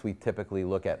economics, we typically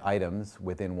look at items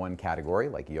within one category,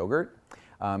 like yogurt,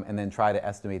 and then try to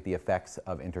estimate the effects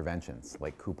of interventions,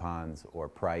 like coupons, or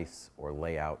price, or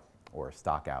layout, or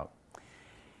stock out.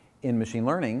 In machine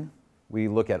learning, we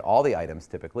look at all the items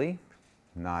typically,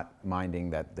 not minding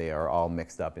that they are all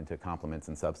mixed up into complements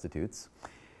and substitutes,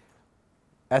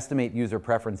 estimate user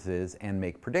preferences, and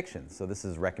make predictions. So this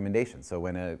is recommendation. So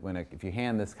if you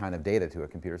hand this kind of data to a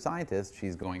computer scientist,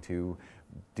 she's going to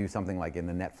do something like in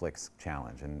the Netflix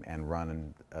challenge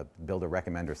and build a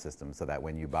recommender system so that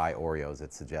when you buy Oreos,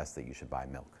 it suggests that you should buy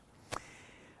milk.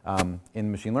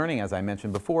 In machine learning, as I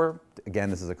mentioned before,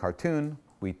 again, this is a cartoon,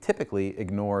 we typically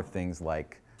ignore things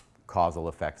like causal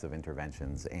effects of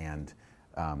interventions and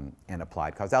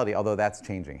applied causality, although that's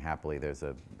changing happily. There's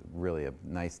really a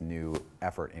nice new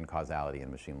effort in causality in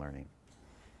machine learning.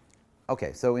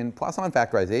 Okay, so in Poisson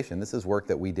factorization, this is work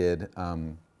that we did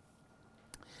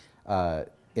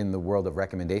in the world of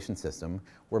recommendation system.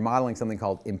 We're modeling something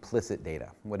called implicit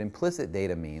data. What implicit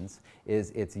data means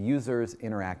is it's users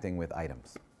interacting with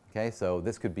items. Okay, so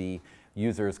this could be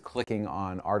users clicking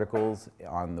on articles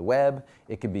on the web,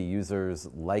 it could be users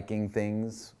liking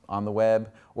things on the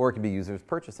web, or it could be users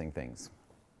purchasing things.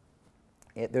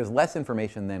 There's less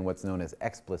information than what's known as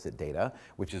explicit data,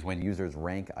 which is when users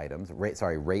rank items,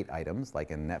 rate items,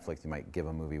 like in Netflix you might give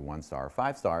a movie 1 star or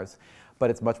 5 stars, but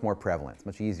it's much more prevalent. It's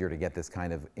much easier to get this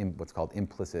kind of what's called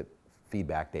implicit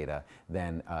feedback data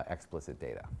than explicit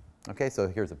data. Okay, so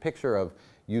here's a picture of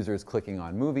users clicking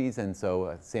on movies, and so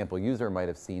a sample user might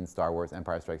have seen Star Wars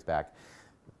Empire Strikes Back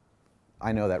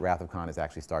I know that Wrath of Khan is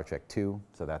actually Star Trek II,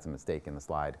 so that's a mistake in the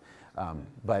slide.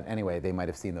 But anyway, they might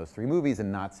have seen those 3 movies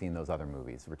and not seen those other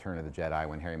movies, Return of the Jedi,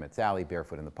 When Harry Met Sally,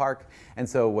 Barefoot in the Park. And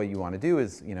so what you want to do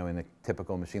is, in a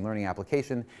typical machine learning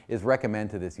application, is recommend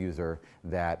to this user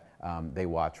that they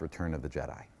watch Return of the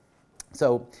Jedi.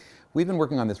 So we've been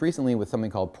working on this recently with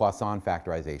something called Poisson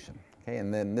factorization. Okay,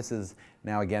 and then this is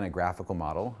now again a graphical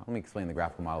model. Let me explain the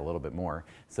graphical model a little bit more.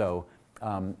 So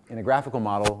in a graphical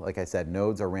model, like I said,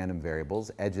 nodes are random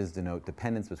variables. Edges denote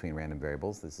dependence between random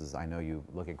variables. This is, I know you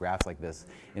look at graphs like this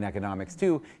in economics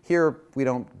too. Here, we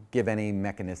don't give any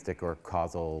mechanistic or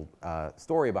causal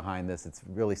story behind this. It's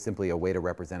really simply a way to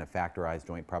represent a factorized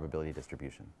joint probability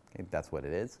distribution. Okay, that's what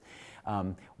it is.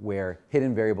 Where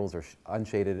hidden variables are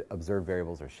unshaded, observed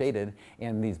variables are shaded,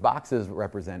 and these boxes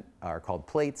are called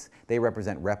plates. They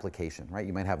represent replication, right?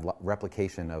 You might have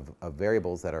replication of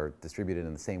variables that are distributed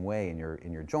in the same way in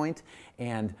your joint,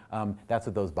 and that's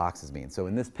what those boxes mean. So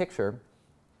in this picture,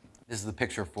 this is the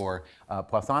picture for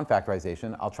Poisson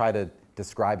factorization. I'll try to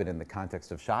describe it in the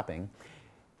context of shopping.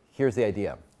 Here's the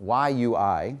idea.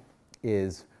 YUI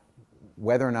is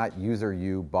whether or not user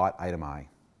U bought item I.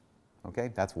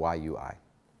 Okay, that's YUI.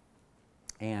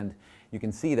 And you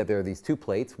can see that there are these 2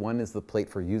 plates. One is the plate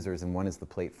for users and one is the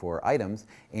plate for items.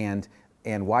 And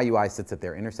YUI sits at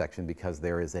their intersection because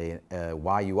there is a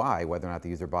YUI, whether or not the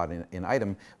user bought an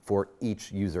item, for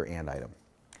each user and item.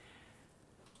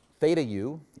 Theta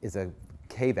U is a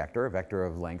k vector, a vector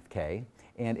of length k,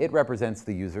 and it represents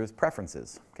the user's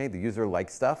preferences. Okay, the user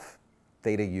likes stuff.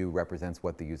 Theta U represents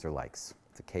what the user likes.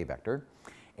 It's a k vector,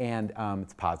 and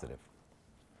it's positive.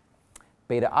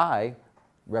 Beta I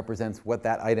represents what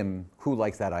that item, who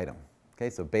likes that item. Okay,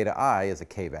 so beta I is a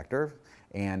k vector,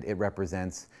 and it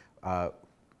represents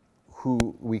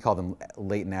who, we call them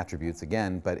latent attributes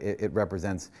again, but it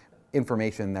represents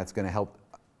information that's going to help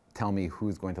tell me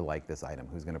who's going to like this item,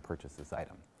 who's going to purchase this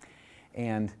item.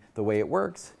 And the way it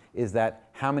works is that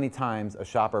how many times a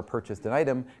shopper purchased an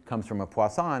item comes from a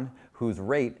Poisson whose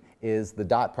rate is the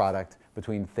dot product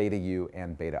between theta U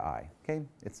and beta I. Okay?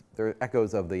 There are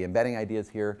echoes of the embedding ideas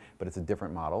here, but it's a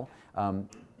different model.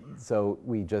 So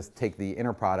we just take the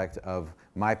inner product of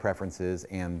my preferences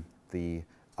and the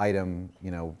item,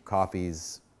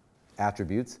 coffee's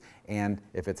attributes, and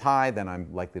if it's high, then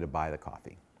I'm likely to buy the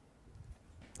coffee.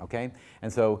 Okay?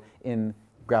 And so in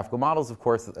graphical models, of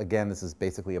course, again, this is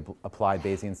basically applied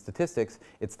Bayesian statistics.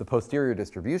 It's the posterior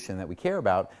distribution that we care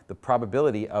about, the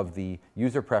probability of the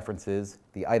user preferences,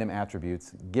 the item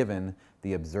attributes, given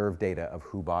the observed data of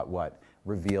who bought what,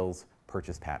 reveals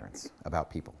purchase patterns about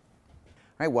people.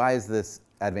 All right, why is this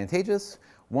advantageous?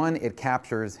 One, it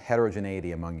captures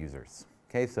heterogeneity among users.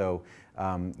 Okay, so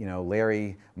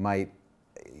Larry might,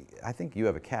 I think you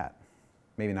have a cat,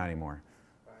 maybe not anymore.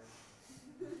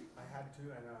 I had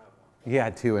 2 and now I have 1. He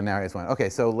had 2 and now he has 1. Okay,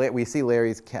 so we see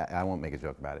Larry's cat. I won't make a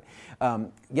joke about it.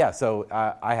 Yeah, so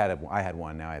I had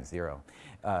 1, now I have 0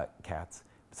 cats.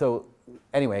 So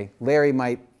anyway, Larry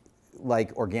might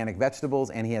like organic vegetables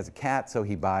and he has a cat, so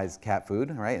he buys cat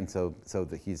food, right? And so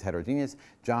he's heterogeneous.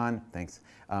 John, thanks.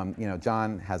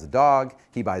 John has a dog.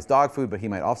 He buys dog food, but he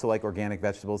might also like organic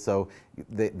vegetables. So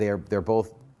they're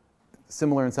both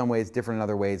similar in some ways, different in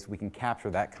other ways. We can capture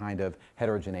that kind of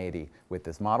heterogeneity with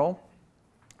this model.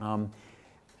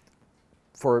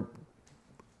 For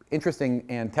interesting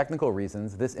and technical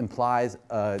reasons, this implies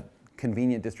a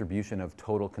convenient distribution of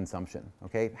total consumption.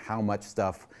 Okay, how much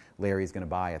stuff Larry's going to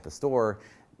buy at the store,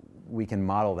 we can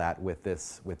model that with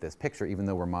this picture, even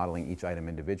though we're modeling each item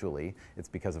individually. It's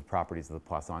because of properties of the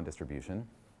Poisson distribution.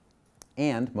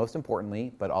 And most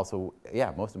importantly, but also,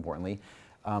 yeah, most importantly,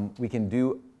 we can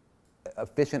do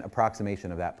efficient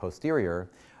approximation of that posterior,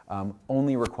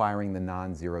 only requiring the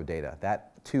non-zero data. That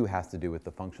too has to do with the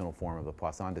functional form of the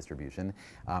Poisson distribution.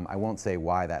 I won't say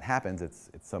why that happens. It's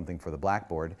something for the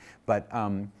blackboard. But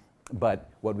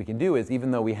what we can do is, even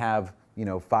though we have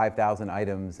 5,000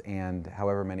 items and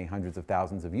however many hundreds of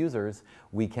thousands of users,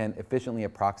 we can efficiently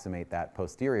approximate that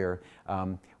posterior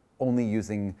only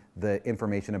using the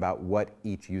information about what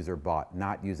each user bought,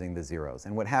 not using the zeros.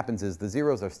 And what happens is the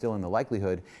zeros are still in the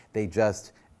likelihood. They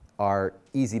just are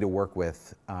easy to work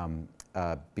with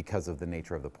because of the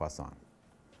nature of the Poisson.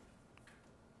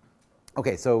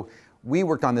 Okay, so we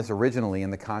worked on this originally in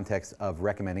the context of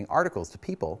recommending articles to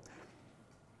people.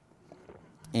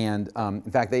 And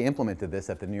in fact, they implemented this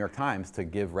at the New York Times to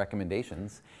give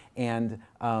recommendations. And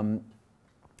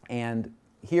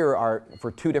here are,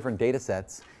 for 2 different data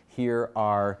sets, here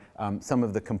are some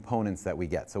of the components that we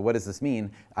get. So what does this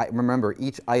mean? Remember,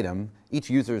 each item, each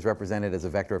user is represented as a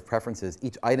vector of preferences.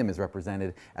 Each item is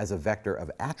represented as a vector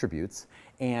of attributes.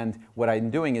 And what I'm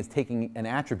doing is taking an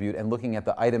attribute and looking at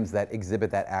the items that exhibit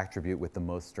that attribute with the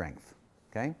most strength.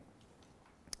 Okay?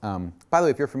 By the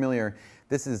way, if you're familiar,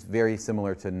 this is very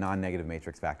similar to non-negative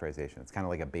matrix factorization. It's kind of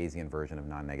like a Bayesian version of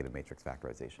non-negative matrix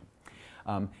factorization.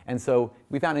 And so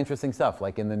we found interesting stuff,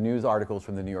 like in the news articles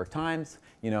from the New York Times,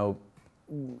 you know,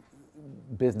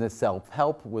 business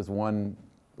self-help was one.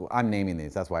 I'm naming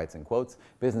these, that's why it's in quotes.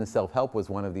 Business self-help was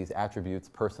one of these attributes,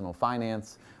 personal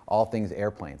finance, all things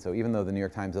airplane. So even though the New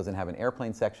York Times doesn't have an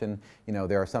airplane section, you know,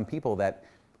 there are some people that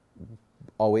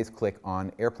always click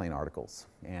on airplane articles.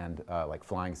 And like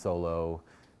flying solo,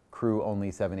 crew only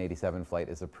 787 flight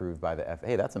is approved by the FAA.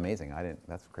 Hey, that's amazing,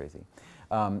 that's crazy.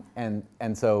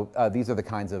 And so these are the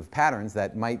kinds of patterns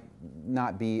that might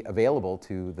not be available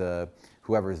to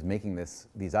whoever is making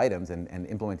these items and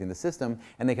implementing the system,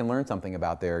 and they can learn something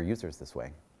about their users this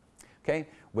way. Okay,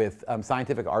 with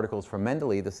scientific articles from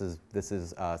Mendeley, this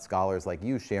is scholars like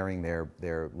you sharing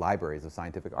their libraries of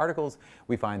scientific articles.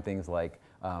 We find things like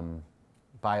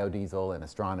biodiesel and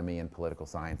astronomy and political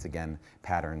science, again,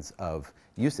 patterns of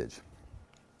usage.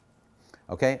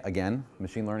 Okay, again,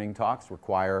 machine learning talks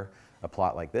require a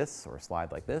plot like this or a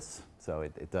slide like this, so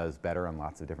it does better in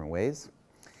lots of different ways.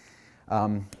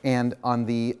 And on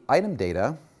the item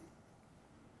data,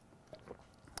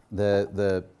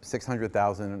 the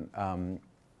 600,000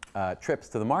 trips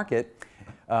to the market,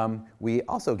 we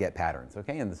also get patterns,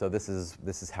 okay? And so this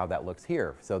is how that looks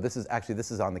here. So this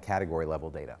is on the category level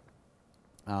data.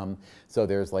 So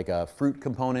there's like a fruit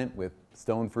component with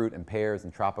stone fruit and pears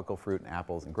and tropical fruit and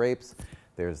apples and grapes.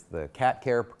 There's the cat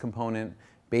care component,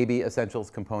 baby essentials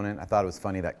component. I thought it was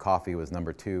funny that coffee was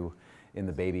number 2 in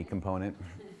the baby component.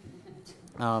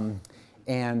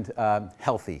 And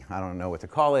healthy, I don't know what to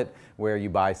call it, where you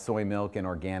buy soy milk and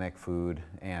organic food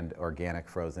and organic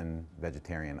frozen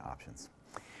vegetarian options.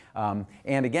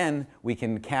 And again, we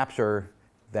can capture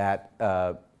that,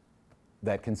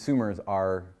 that consumers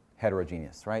are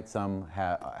heterogeneous, right? Some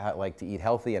like to eat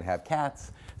healthy and have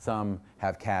cats. Some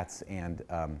have cats and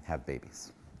have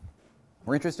babies.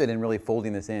 We're interested in really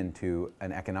folding this into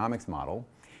an economics model.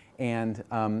 And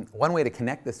one way to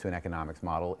connect this to an economics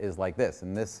model is like this.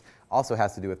 And this also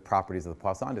has to do with properties of the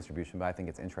Poisson distribution, but I think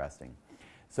it's interesting.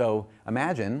 So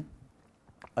imagine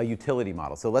a utility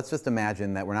model. So let's just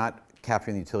imagine that we're not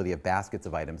capturing the utility of baskets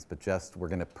of items, but just we're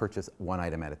going to purchase one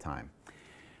item at a time.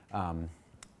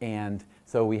 And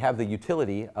so we have the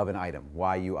utility of an item,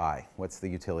 YUI. What's the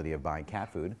utility of buying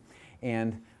cat food?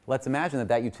 And let's imagine that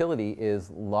that utility is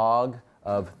log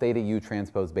of theta u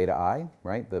transpose beta I,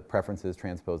 right? The preferences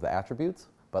transpose the attributes,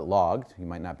 but logged. You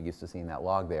might not be used to seeing that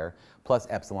log there, plus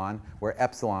epsilon, where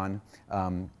epsilon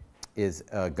is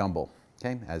a gumbel,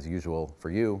 okay? As usual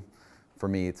for you. For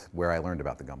me, it's where I learned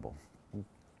about the gumbel.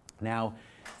 Now,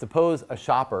 suppose a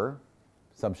shopper,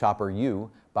 sub-shopper U,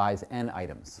 buys n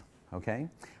items, okay?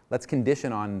 Let's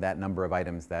condition on that number of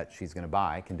items that she's going to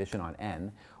buy, condition on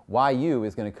n. YU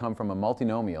is going to come from a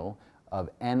multinomial of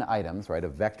n items, right, a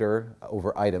vector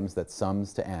over items that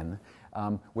sums to n,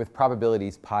 with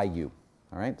probabilities pi u,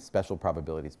 all right, special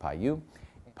probabilities pi u.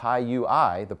 Pi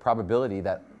ui, the probability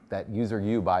that user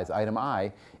u buys item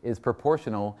I, is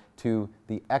proportional to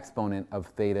the exponent of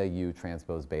theta u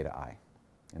transpose beta I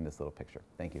in this little picture.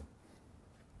 Thank you.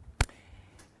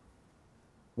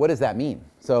 What does that mean?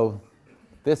 So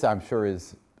this, I'm sure,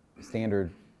 is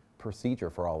standard procedure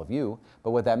for all of you,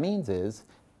 but what that means is,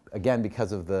 again,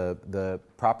 because of the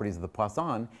properties of the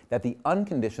Poisson, that the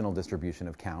unconditional distribution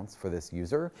of counts for this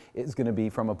user is going to be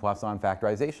from a Poisson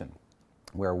factorization,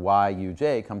 where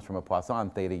yuj comes from a Poisson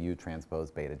theta u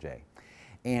transpose beta j.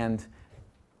 And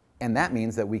that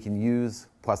means that we can use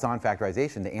Poisson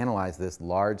factorization to analyze this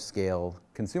large-scale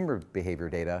consumer behavior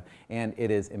data, and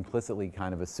it is implicitly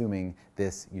kind of assuming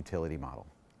this utility model,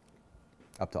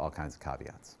 up to all kinds of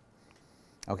caveats.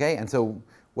 Okay, and so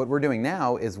what we're doing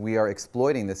now is we are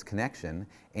exploiting this connection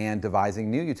and devising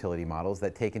new utility models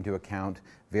that take into account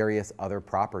various other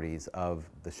properties of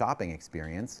the shopping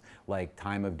experience, like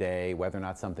time of day, whether or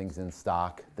not something's in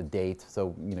stock, the date.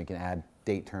 So you can add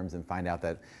date terms and find out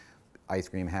that ice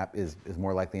cream is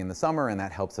more likely in the summer, and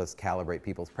that helps us calibrate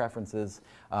people's preferences.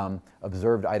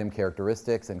 Observed item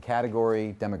characteristics and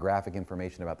category, demographic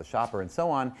information about the shopper, and so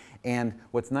on. And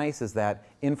what's nice is that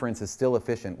inference is still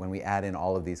efficient when we add in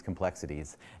all of these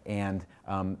complexities. And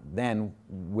then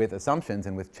with assumptions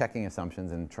and with checking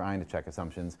assumptions and trying to check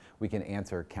assumptions, we can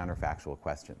answer counterfactual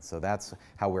questions. So that's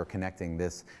how we're connecting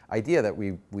this idea that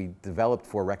we developed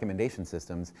for recommendation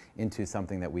systems into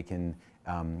something that we can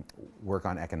work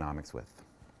on economics with.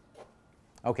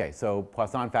 Okay, so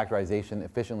Poisson factorization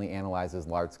efficiently analyzes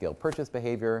large-scale purchase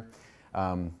behavior.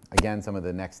 Again, some of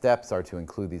the next steps are to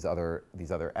include these other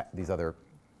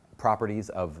properties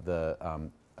of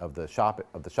the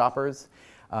shoppers,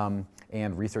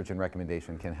 and research and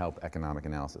recommendation can help economic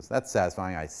analysis. That's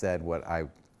satisfying. I said what I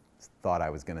thought I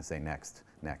was going to say next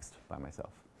by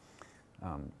myself.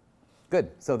 Good.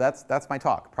 So that's my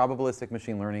talk. Probabilistic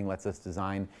machine learning lets us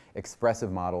design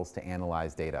expressive models to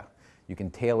analyze data. You can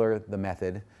tailor the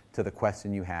method to the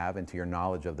question you have and to your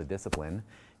knowledge of the discipline.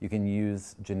 You can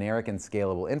use generic and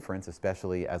scalable inference,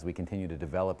 especially as we continue to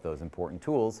develop those important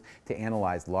tools to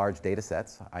analyze large data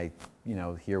sets.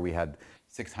 Here we had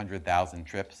 600,000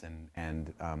 trips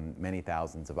and many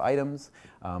thousands of items.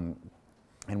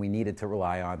 And we needed to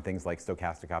rely on things like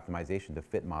stochastic optimization to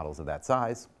fit models of that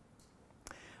size.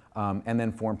 And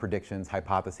then form predictions,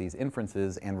 hypotheses,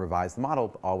 inferences, and revise the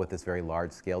model, all with this very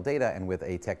large scale data and with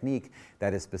a technique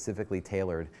that is specifically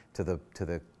tailored to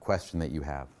the question that you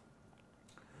have.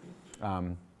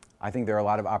 I think there are a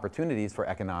lot of opportunities for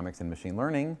economics and machine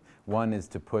learning. One is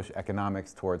to push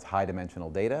economics towards high dimensional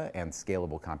data and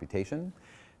scalable computation.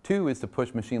 Two is to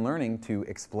push machine learning to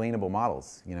explainable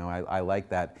models. I like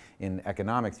that in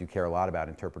economics you care a lot about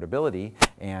interpretability,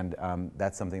 and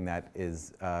that's something that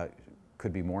is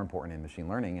could be more important in machine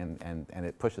learning, and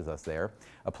it pushes us there.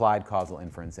 Applied causal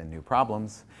inference and new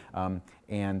problems,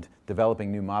 and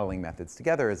developing new modeling methods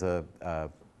together is a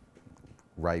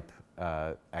ripe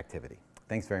activity.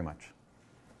 Thanks very much.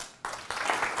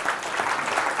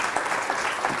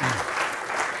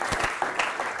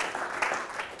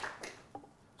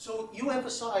 So you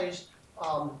emphasized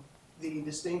the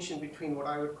distinction between what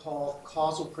I would call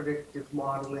causal predictive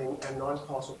modeling and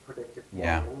non-causal predictive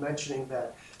modeling, mentioning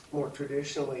that more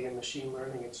traditionally in machine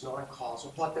learning it's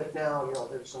non-causal, but that now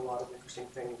there's a lot of interesting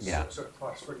things, sort of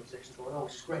cross-fertilization going on,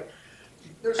 which is great.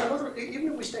 There's another,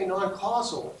 even if we stay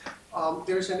non-causal,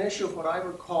 there's an issue of what I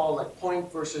would call like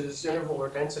point versus interval or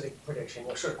density prediction,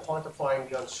 sort of quantifying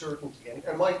the uncertainty.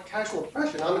 And my casual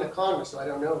impression, I'm an economist, so I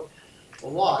don't know a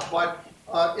lot, but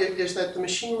is that the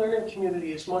machine learning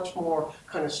community is much more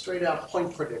kind of straight out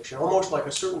point prediction, almost like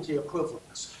a certainty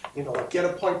equivalence. Like get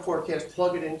a point forecast,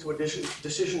 plug it into a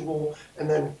decision rule, and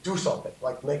then do something,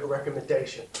 like make a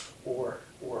recommendation, or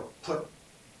put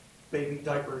baby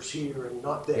diapers here and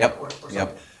not there, or something.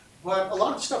 Yep. But a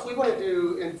lot of the stuff we want to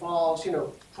do involves,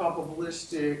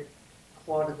 probabilistic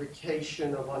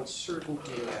quantification of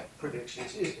uncertainty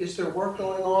predictions. Is there work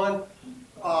going on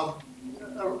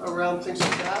around things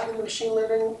like that in the machine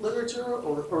learning literature?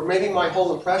 Or maybe my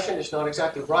whole impression is not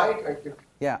exactly right?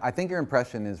 Yeah, I think your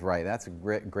impression is right. That's a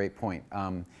great point.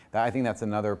 I think that's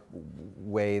another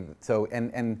way. So,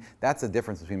 and that's a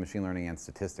difference between machine learning and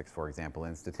statistics, for example.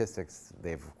 In statistics,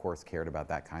 they've of course cared about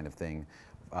that kind of thing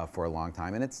for a long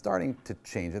time, and it's starting to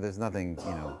change. There's nothing,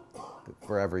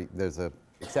 there's an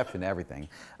exception to everything.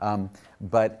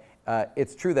 But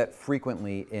it's true that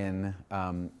frequently in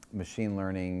machine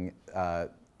learning,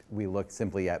 we look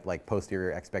simply at like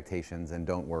posterior expectations and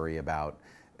don't worry about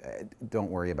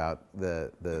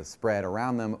the spread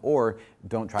around them, or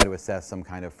don't try to assess some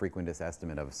kind of frequentist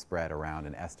estimate of spread around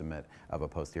an estimate of a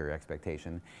posterior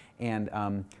expectation. And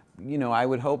I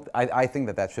would hope, I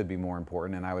think that should be more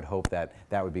important, and I would hope that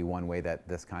would be one way that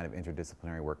this kind of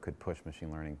interdisciplinary work could push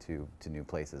machine learning to new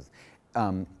places.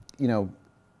 So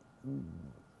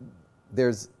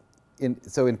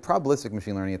in probabilistic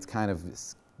machine learning, it's kind of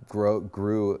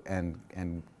grew and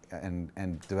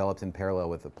developed in parallel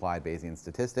with applied Bayesian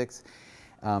statistics.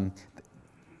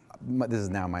 This is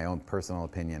now my own personal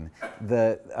opinion.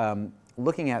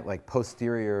 Looking at like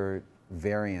posterior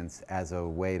variance as a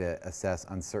way to assess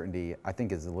uncertainty, I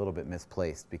think is a little bit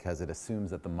misplaced because it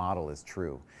assumes that the model is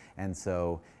true. And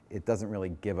so it doesn't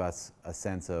really give us a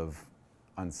sense of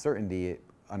uncertainty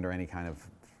under any kind of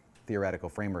theoretical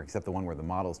framework except the one where the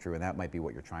model is true, and that might be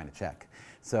what you're trying to check.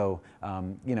 So,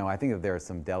 I think that there are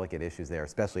some delicate issues there,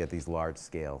 especially at these large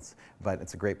scales. But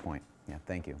it's a great point. Yeah,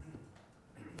 thank you.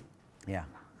 Yeah.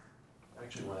 I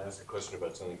actually want to ask a question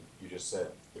about something you just said.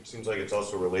 It seems like it's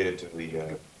also related to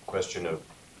the question of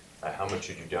how much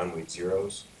should you downweight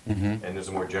zeros? Mm-hmm. And there's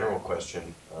a more general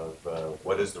question of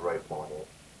what is the right model?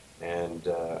 And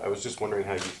I was just wondering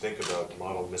how you think about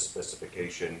model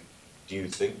misspecification. Do you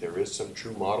think there is some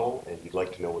true model and you'd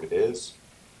like to know what it is?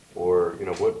 Or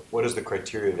what is the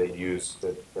criteria that you use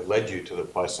that led you to the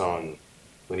Poisson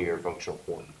linear functional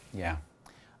form? Yeah.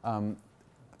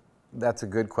 That's a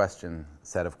good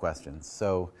set of questions.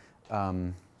 So,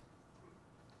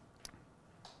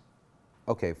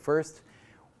 okay, first,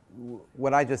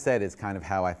 what I just said is kind of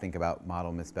how I think about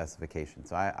model misspecification.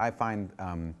 So I find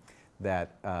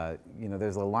that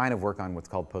there's a line of work on what's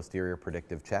called posterior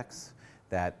predictive checks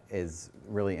that is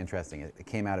really interesting. It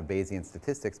came out of Bayesian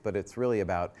statistics, but it's really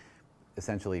about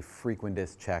essentially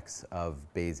frequentist checks of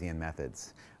Bayesian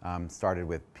methods. Started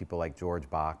with people like George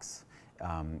Box,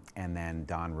 and then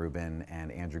Don Rubin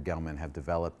and Andrew Gelman have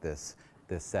developed this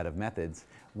set of methods,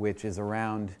 which is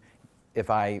around, if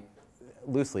I,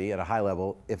 loosely at a high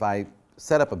level, if I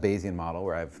set up a Bayesian model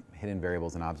where I have hidden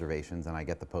variables and observations and I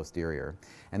get the posterior,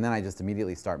 and then I just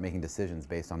immediately start making decisions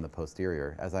based on the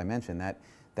posterior, as I mentioned,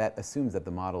 that assumes that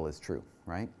the model is true,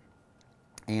 right?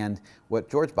 And what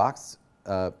George Box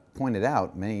pointed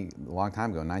out a long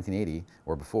time ago, in 1980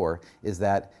 or before, is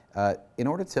that in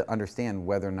order to understand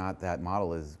whether or not that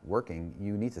model is working,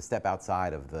 you need to step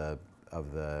outside of the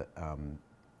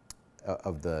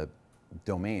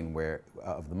domain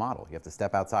of the model. You have to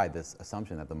step outside this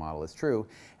assumption that the model is true,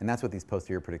 and that's what these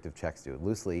posterior predictive checks do.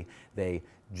 Loosely, they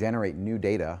generate new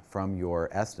data from your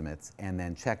estimates and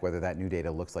then check whether that new data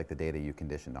looks like the data you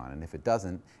conditioned on. And if it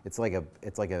doesn't, it's like a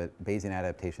Bayesian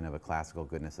adaptation of a classical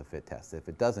goodness of fit test. If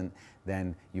it doesn't,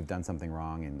 then you've done something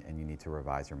wrong and you need to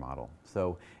revise your model.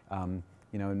 So,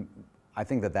 I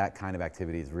think that kind of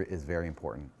activity is very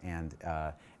important, and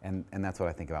that's what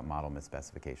I think about model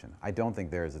misspecification. I don't think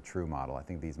there is a true model. I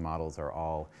think these models are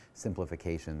all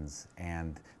simplifications,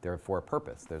 and they're for a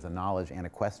purpose. There's a knowledge and a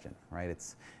question, right?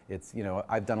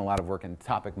 I've done a lot of work in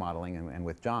topic modeling and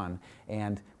with John,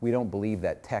 and we don't believe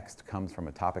that text comes from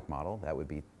a topic model. That would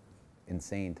be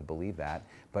insane to believe that,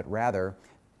 but rather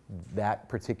that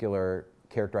particular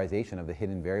characterization of the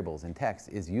hidden variables in text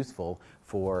is useful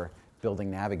for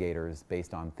building navigators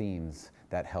based on themes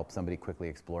that help somebody quickly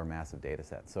explore massive data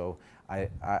sets. So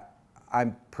I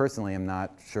personally am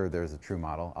not sure there's a true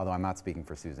model, although I'm not speaking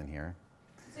for Susan here.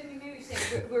 So maybe we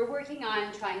say we're working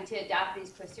on trying to adapt these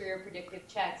posterior predictive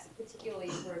checks, particularly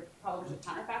for problems with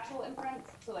counterfactual inference.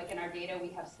 So like in our data, we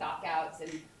have stockouts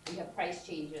and we have price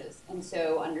changes. And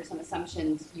so under some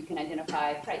assumptions, you can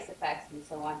identify price effects and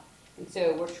so on. And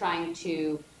so we're trying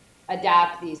to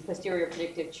adapt these posterior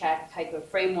predictive check type of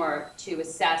framework to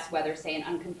assess whether, say, an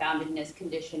unconfoundedness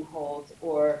condition holds,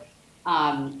 or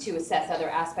to assess other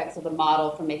aspects of the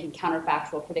model for making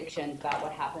counterfactual predictions about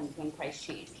what happens when price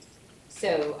changes.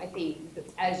 So I think that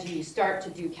as you start to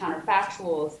do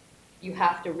counterfactuals, you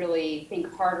have to really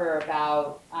think harder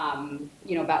about,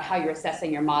 about how you're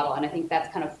assessing your model. And I think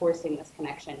that's kind of forcing this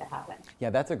connection to happen. Yeah,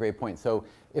 that's a great point. So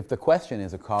if the question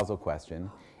is a causal question,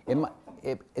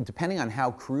 depending on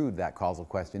how crude that causal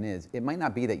question is, it might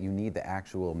not be that you need the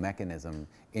actual mechanism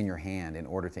in your hand in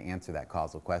order to answer that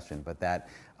causal question, but that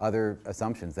other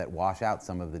assumptions that wash out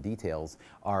some of the details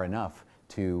are enough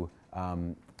to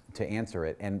answer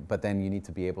it. But then you need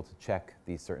to be able to check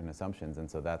these certain assumptions, and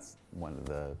so that's one of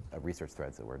the research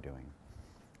threads that we're doing.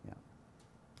 Yeah.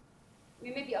 I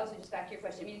mean, maybe also just back to your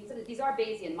question. I mean, so these are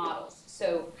Bayesian models.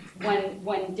 So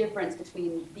one difference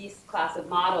between these class of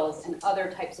models and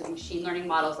other types of machine learning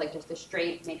models, like just a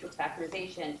straight matrix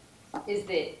factorization, is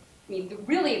that, I mean,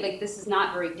 really, like, this is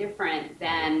not very different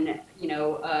than,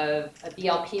 a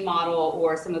BLP model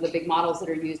or some of the big models that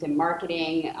are used in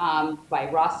marketing by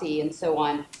Rossi and so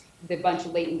on. The bunch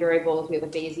of latent variables, we have a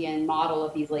Bayesian model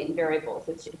of these latent variables.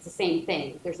 It's the same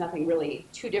thing. There's nothing really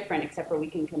too different except for we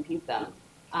can compute them.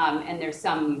 And there's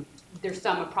some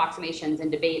approximations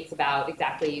and debates about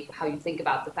exactly how you think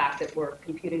about the fact that we're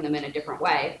computing them in a different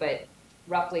way, but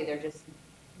roughly they're just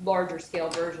larger scale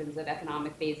versions of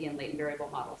economic Bayesian latent variable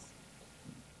models.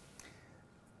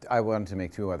 I wanted to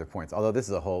make two other points, although this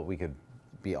is we could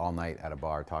be all night at a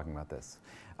bar talking about this.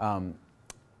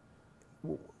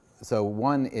 So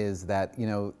one is that,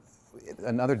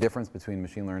 another difference between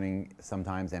machine learning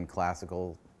sometimes and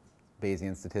classical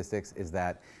Bayesian statistics is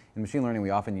that in machine learning, we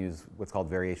often use what's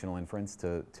called variational inference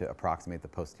to approximate the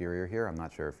posterior here. I'm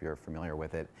not sure if you're familiar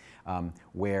with it,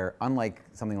 where unlike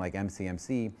something like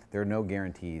MCMC, there are no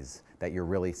guarantees that you're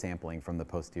really sampling from the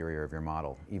posterior of your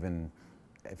model, even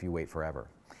if you wait forever.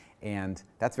 And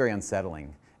that's very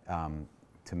unsettling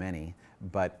to many,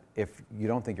 but if you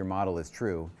don't think your model is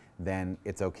true, then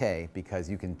it's okay because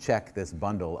you can check this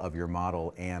bundle of your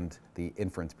model and the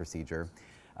inference procedure.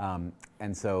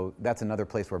 And so that's another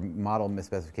place where model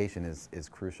misspecification is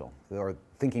crucial, or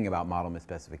thinking about model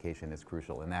misspecification is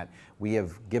crucial, in that we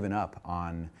have given up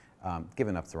on,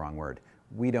 given up's the wrong word.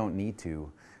 We don't need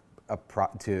to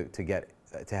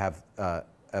have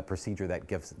a procedure that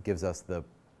gives us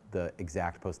the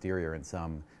exact posterior in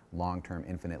some long-term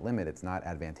infinite limit. It's not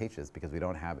advantageous because we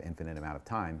don't have infinite amount of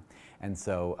time. And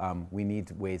so we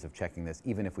need ways of checking this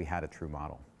even if we had a true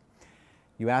model.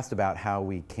 you asked about how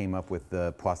we came up with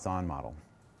the Poisson model.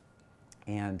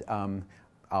 And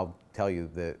I'll tell you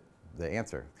the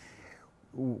answer.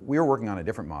 We were working on a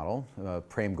different model.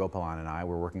 Prem Gopalan and I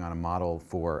were working on a model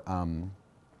for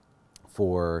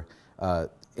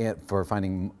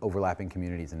finding overlapping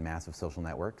communities in massive social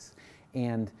networks.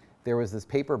 And there was this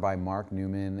paper by Mark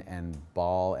Newman and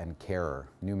Ball and Kerrer,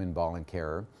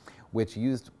 which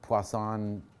used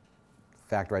Poisson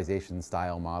factorization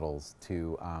style models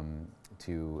to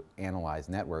analyze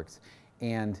networks.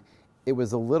 And it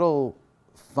was a little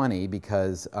funny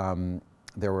because the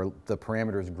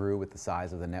parameters grew with the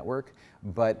size of the network,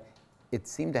 but it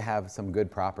seemed to have some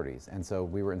good properties. And so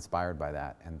we were inspired by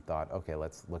that and thought, okay,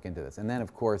 let's look into this. And then,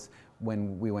 of course,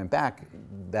 when we went back,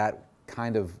 that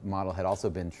kind of model had also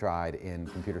been tried in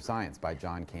computer science by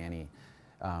John Canny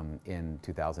in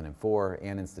 2004,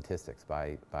 and in statistics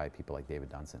by people like David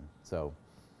Dunson. So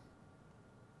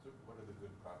what are the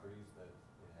good properties that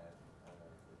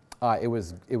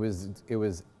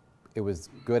it was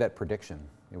good at prediction.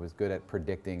 It was good at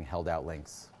predicting held out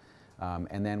links.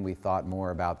 And then we thought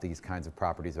more about these kinds of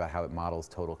properties, about how it models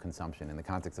total consumption. In the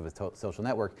context of a social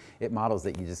network, it models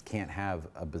that you just can't have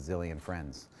a bazillion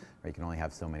friends, or you can only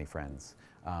have so many friends.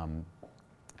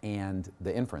 And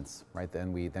the inference, right?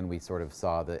 Then we sort of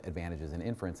saw the advantages in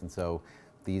inference, and so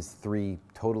these three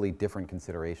totally different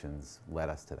considerations led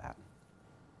us to that.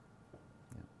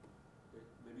 Okay,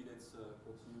 maybe let's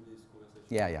continue this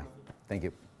conversation. Yeah. Thank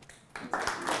you.